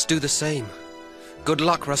 And I must do the same. Good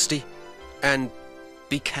luck, Rusty. And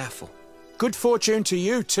be careful. Good fortune to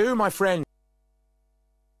you too, my friend.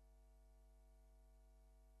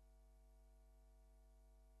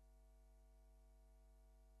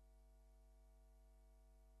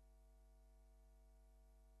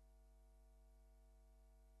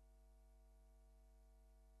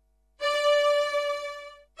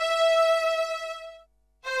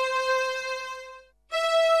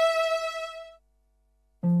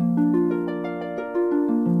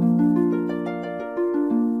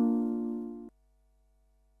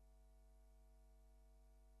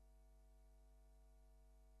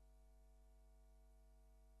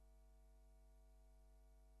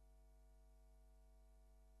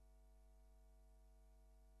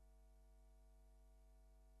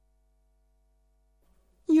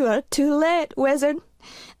 You are too late, wizard.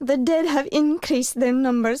 The dead have increased their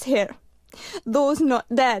numbers here. Those not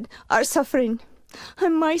dead are suffering,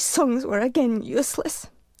 and my songs were again useless.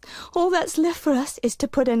 All that's left for us is to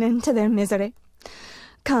put an end to their misery.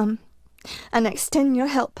 Come, and extend your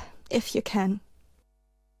help, if you can.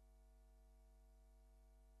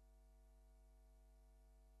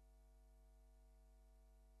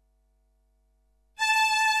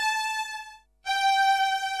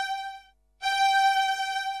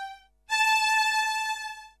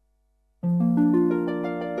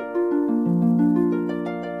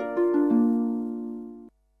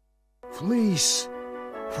 Lys,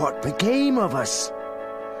 what became of us?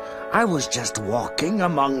 I was just walking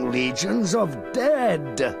among legions of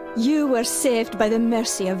dead. You were saved by the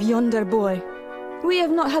mercy of yonder boy. We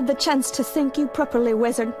have not had the chance to thank you properly,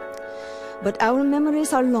 wizard. But our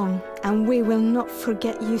memories are long, and we will not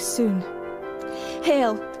forget you soon.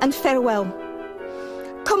 Hail and farewell.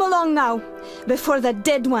 Come along now, before the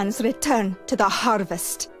dead ones return to the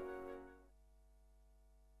harvest.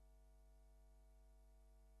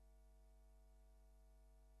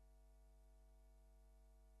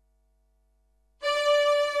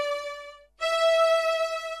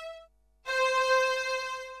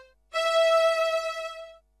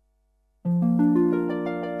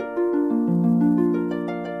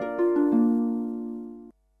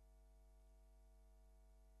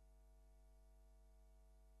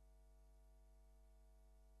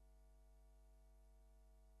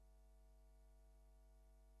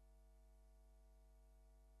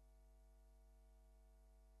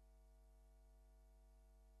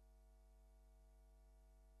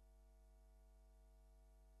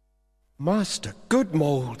 Master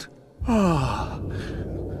Goodmold! Ah,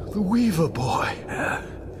 the Weaver boy.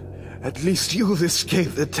 At least you've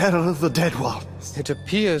escaped the terror of the dead ones. It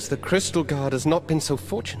appears the Crystal Guard has not been so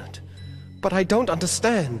fortunate. But I don't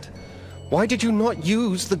understand. Why did you not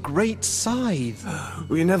use the Great Scythe?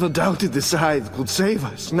 We never doubted the scythe could save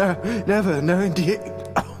us. No, never, no indeed.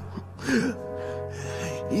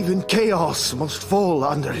 Even chaos must fall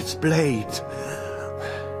under its blade.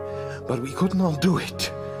 But we could not do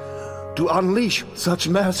it. To unleash such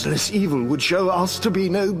merciless evil would show us to be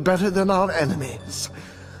no better than our enemies.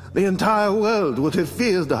 The entire world would have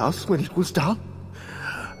feared us when it was done.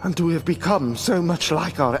 And to have become so much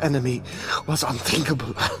like our enemy was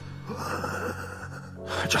unthinkable.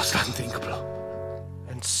 Just unthinkable.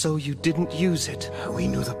 And so you didn't use it? We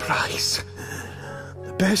knew the price.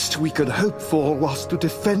 The best we could hope for was to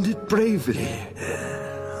defend it bravely.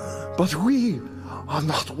 But we are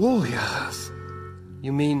not warriors.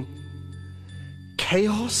 You mean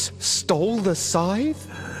Chaos stole the scythe?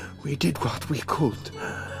 We did what we could,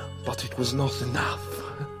 but it was not enough.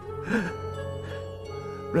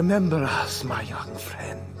 Remember us, my young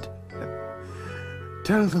friend.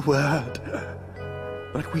 Tell the word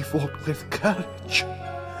that we fought with courage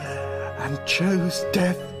and chose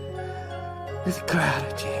death with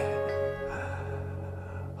clarity.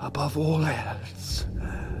 Above all else,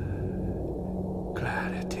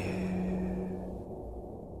 clarity.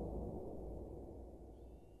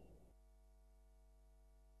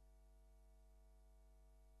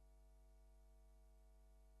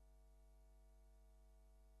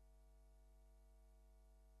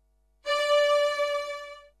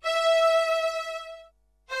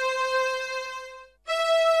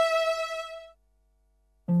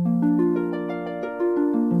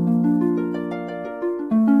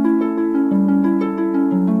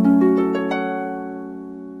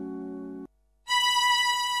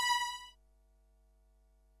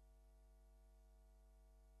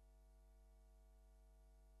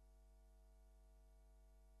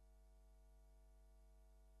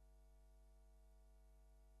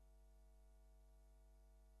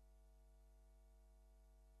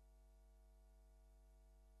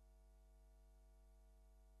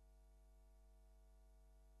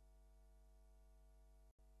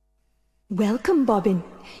 Welcome, Bobbin.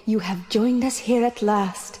 You have joined us here at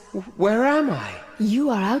last. Where am I? You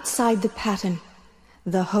are outside the pattern,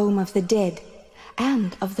 the home of the dead,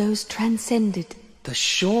 and of those transcended. The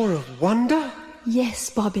Shore of Wonder? Yes,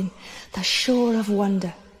 Bobbin, the Shore of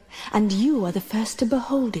Wonder. And you are the first to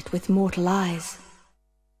behold it with mortal eyes.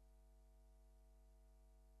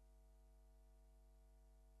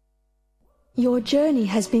 Your journey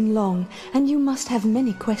has been long, and you must have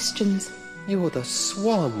many questions. You're the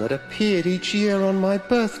swan that appeared each year on my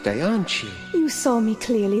birthday, aren't you? You saw me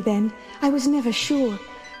clearly then. I was never sure,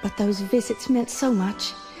 but those visits meant so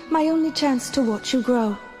much. My only chance to watch you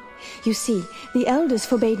grow. You see, the elders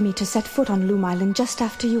forbade me to set foot on Loom Island just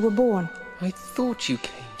after you were born. I thought you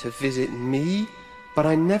came to visit me, but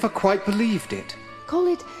I never quite believed it. Call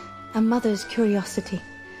it a mother's curiosity.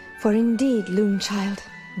 For indeed, Loon Child,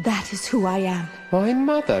 that is who I am. My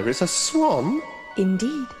mother is a swan?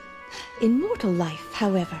 Indeed. In mortal life,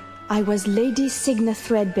 however, I was Lady Signa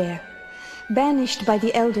Threadbare, banished by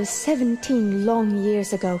the elders 17 long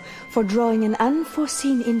years ago for drawing an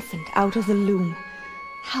unforeseen infant out of the loom.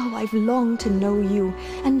 How I've longed to know you,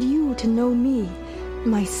 and you to know me,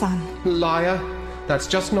 my son. Liar, that's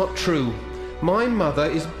just not true. My mother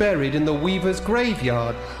is buried in the Weaver's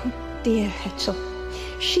graveyard. Oh, dear Hetchel.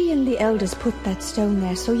 She and the elders put that stone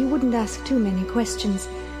there so you wouldn't ask too many questions.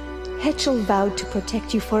 Hetchel vowed to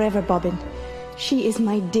protect you forever, Bobbin, She is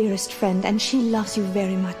my dearest friend, and she loves you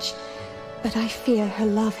very much. But I fear her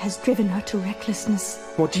love has driven her to recklessness.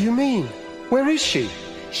 What do you mean? Where is she?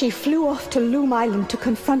 She flew off to Loom Island to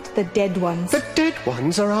confront the Dead Ones. The Dead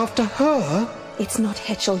Ones are after her? It's not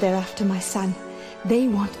Hetchel they're after, my son. They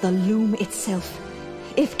want the loom itself.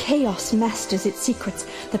 If Chaos masters its secrets,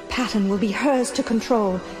 the pattern will be hers to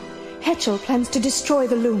control. Hetchel plans to destroy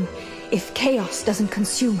the loom if Chaos doesn't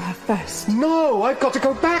consume her first. No, I've got to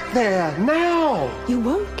go back there, now! You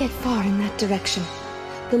won't get far in that direction.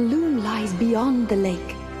 The loom lies beyond the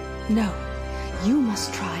lake. No, you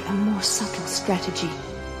must try a more subtle strategy.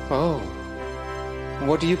 Oh.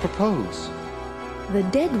 What do you propose? The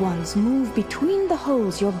Dead Ones move between the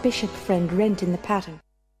holes your bishop friend rent in the pattern.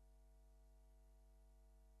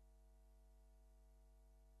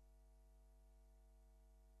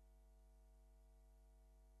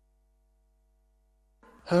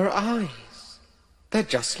 Her eyes. They're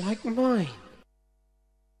just like mine.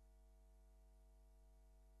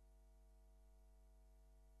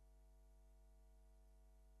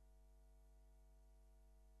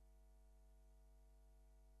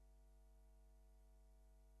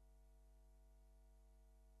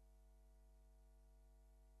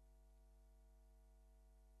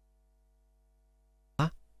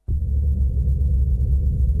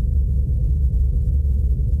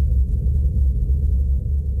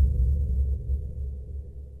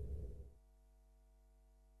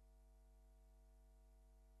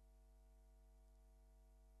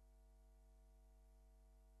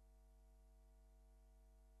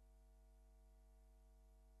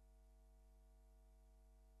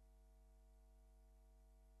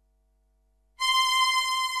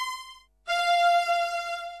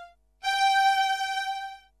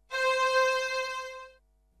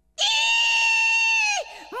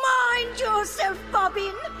 Mind yourself,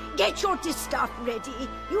 Bobbin. Get your distaff ready.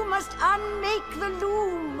 You must unmake the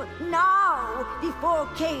loom now, before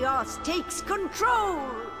Chaos takes control.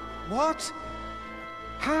 What?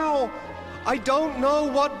 How? I don't know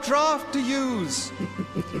what draft to use.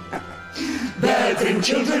 Birds and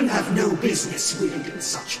children have no business wielding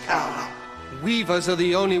such power. Weavers are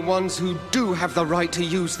the only ones who do have the right to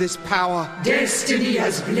use this power. Destiny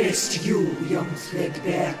has blessed you, young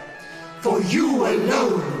threadbare. For you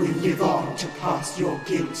alone will live on to pass your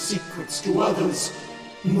guild secrets to others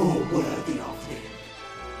more worthy of them.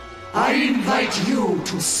 I invite you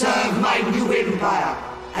to serve my new empire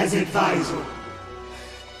as advisor.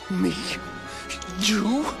 Me?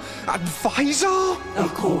 You? Advisor?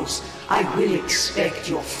 Of course, I will expect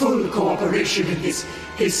your full cooperation in this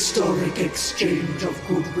historic exchange of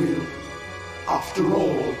goodwill. After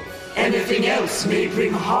all, anything else may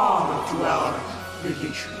bring harm to our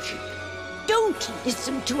relationship. Don't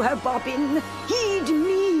listen to her, Bobbin. Heed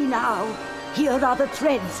me now. Here are the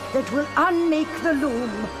threads that will unmake the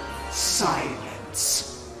loom.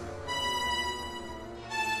 Silence.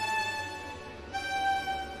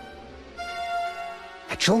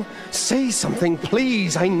 Hetchel, say something,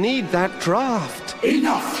 please. I need that draft.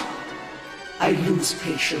 Enough! I lose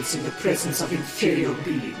patience in the presence of inferior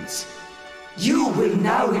beings. You will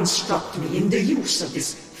now instruct me in the use of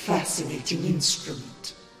this fascinating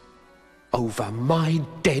instrument. Over my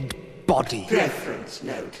dead body. Preference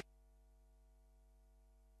note.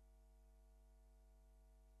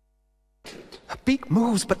 A beak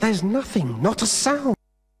moves, but there's nothing, not a sound.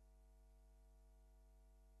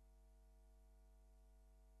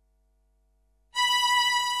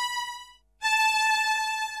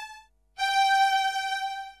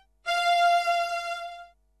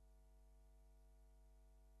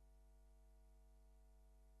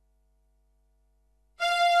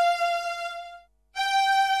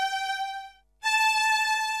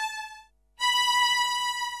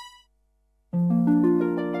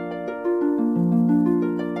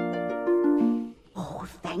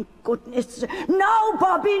 Goodness. Now,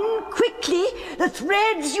 Bobbin, quickly! The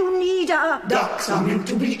threads you need are... Ducks are meant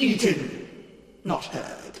to be eaten, not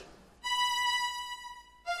heard.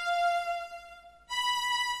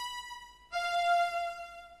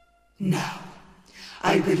 Now,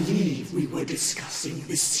 I believe we were discussing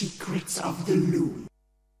the secrets of the loom.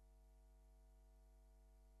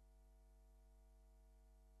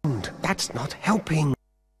 That's not helping.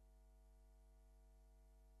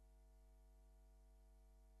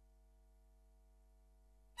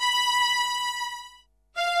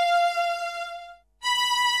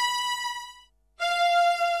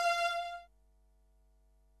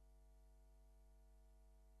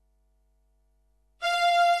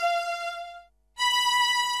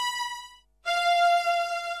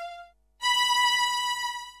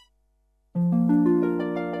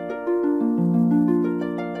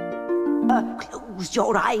 Close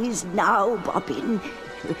your eyes now, Bobbin.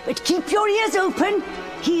 But keep your ears open.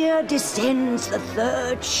 Here descends the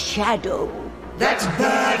third shadow. That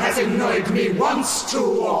bird has annoyed me once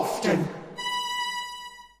too often.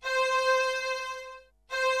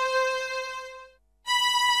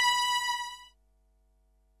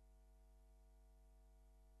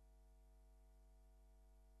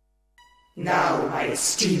 Now, my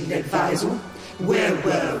esteemed advisor, where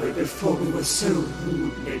were we before we were so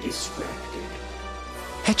rudely distracted?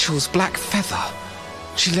 Hetchel's black feather.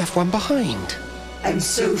 She left one behind. And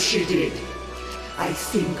so she did. I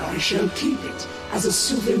think I shall keep it as a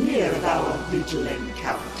souvenir of our little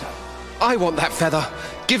encounter. I want that feather.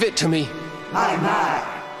 Give it to me. My,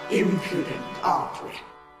 impudent, aren't we?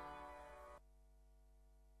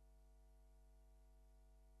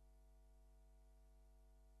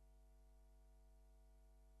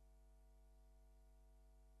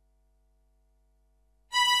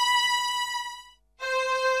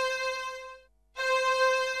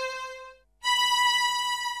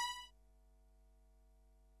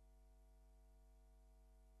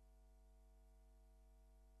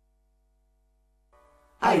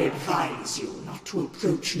 I advise you not to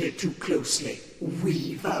approach me too closely,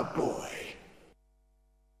 Weaver boy.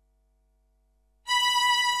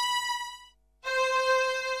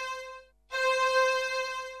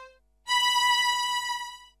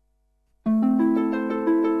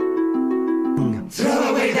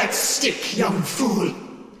 Throw away that stick, young fool!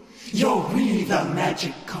 Your Weaver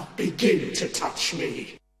magic can't begin to touch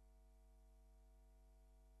me.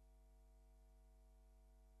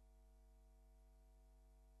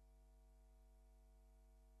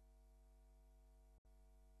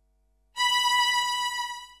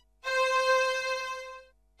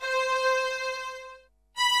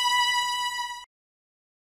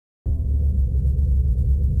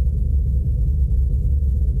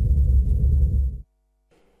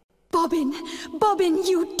 Bobbin,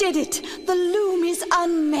 you did it! The loom is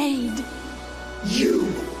unmade!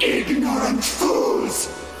 You ignorant fools!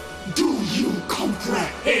 Do you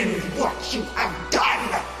comprehend what you have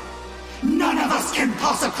done? None of us can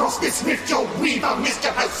pass across this rift your Weaver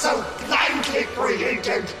mischief has so blindly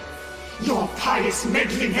created! Your pious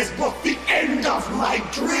meddling has brought the end of my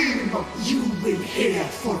dream! You will hear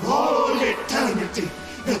for all eternity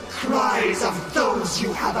the cries of those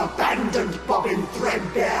you have abandoned, Bobbin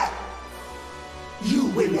Threadbare! You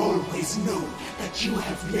will always know that you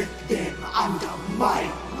have left them under my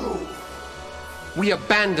roof. We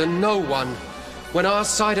abandon no one. When our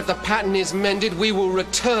side of the pattern is mended, we will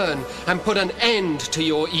return and put an end to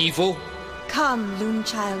your evil. Come, Loon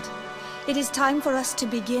Child. It is time for us to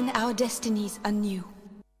begin our destinies anew.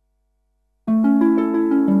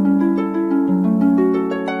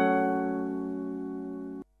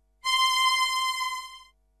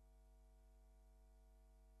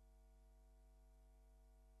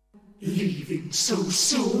 Leaving so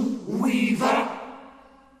soon, Weaver?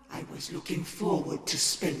 I was looking forward to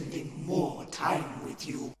spending more time with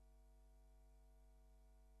you.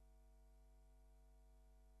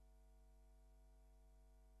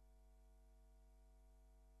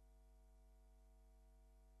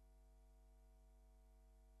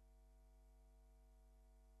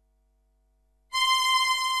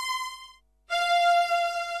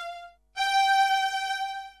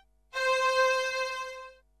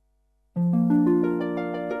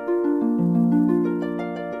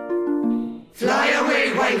 Fly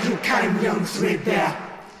away while you can, young Threadbare,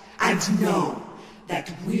 and know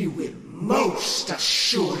that we will most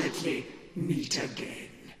assuredly meet again.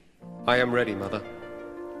 I am ready, Mother.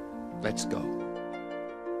 Let's go.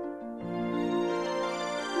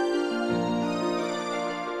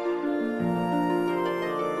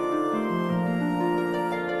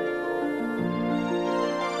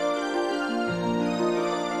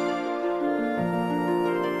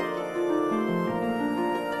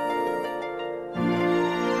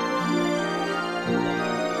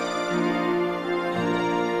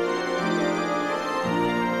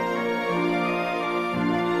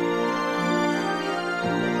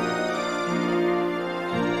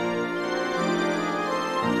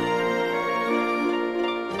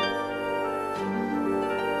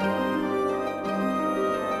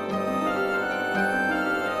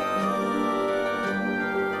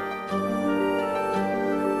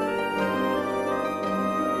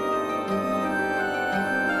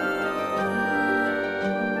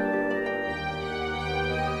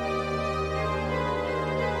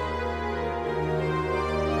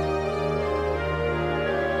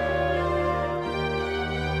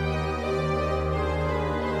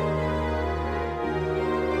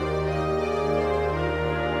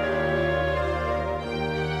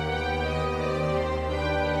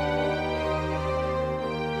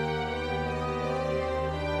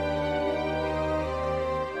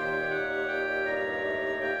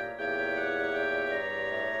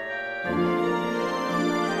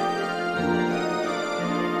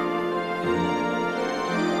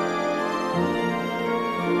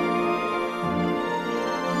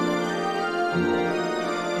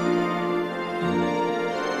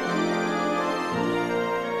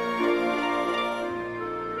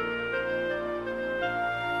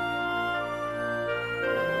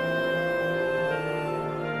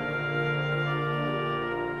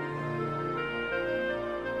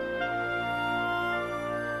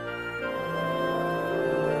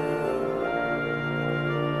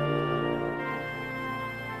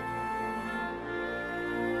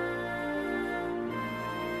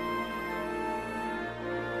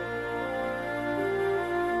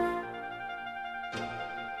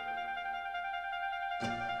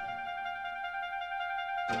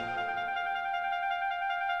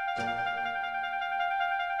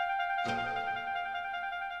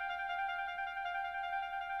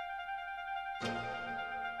 it.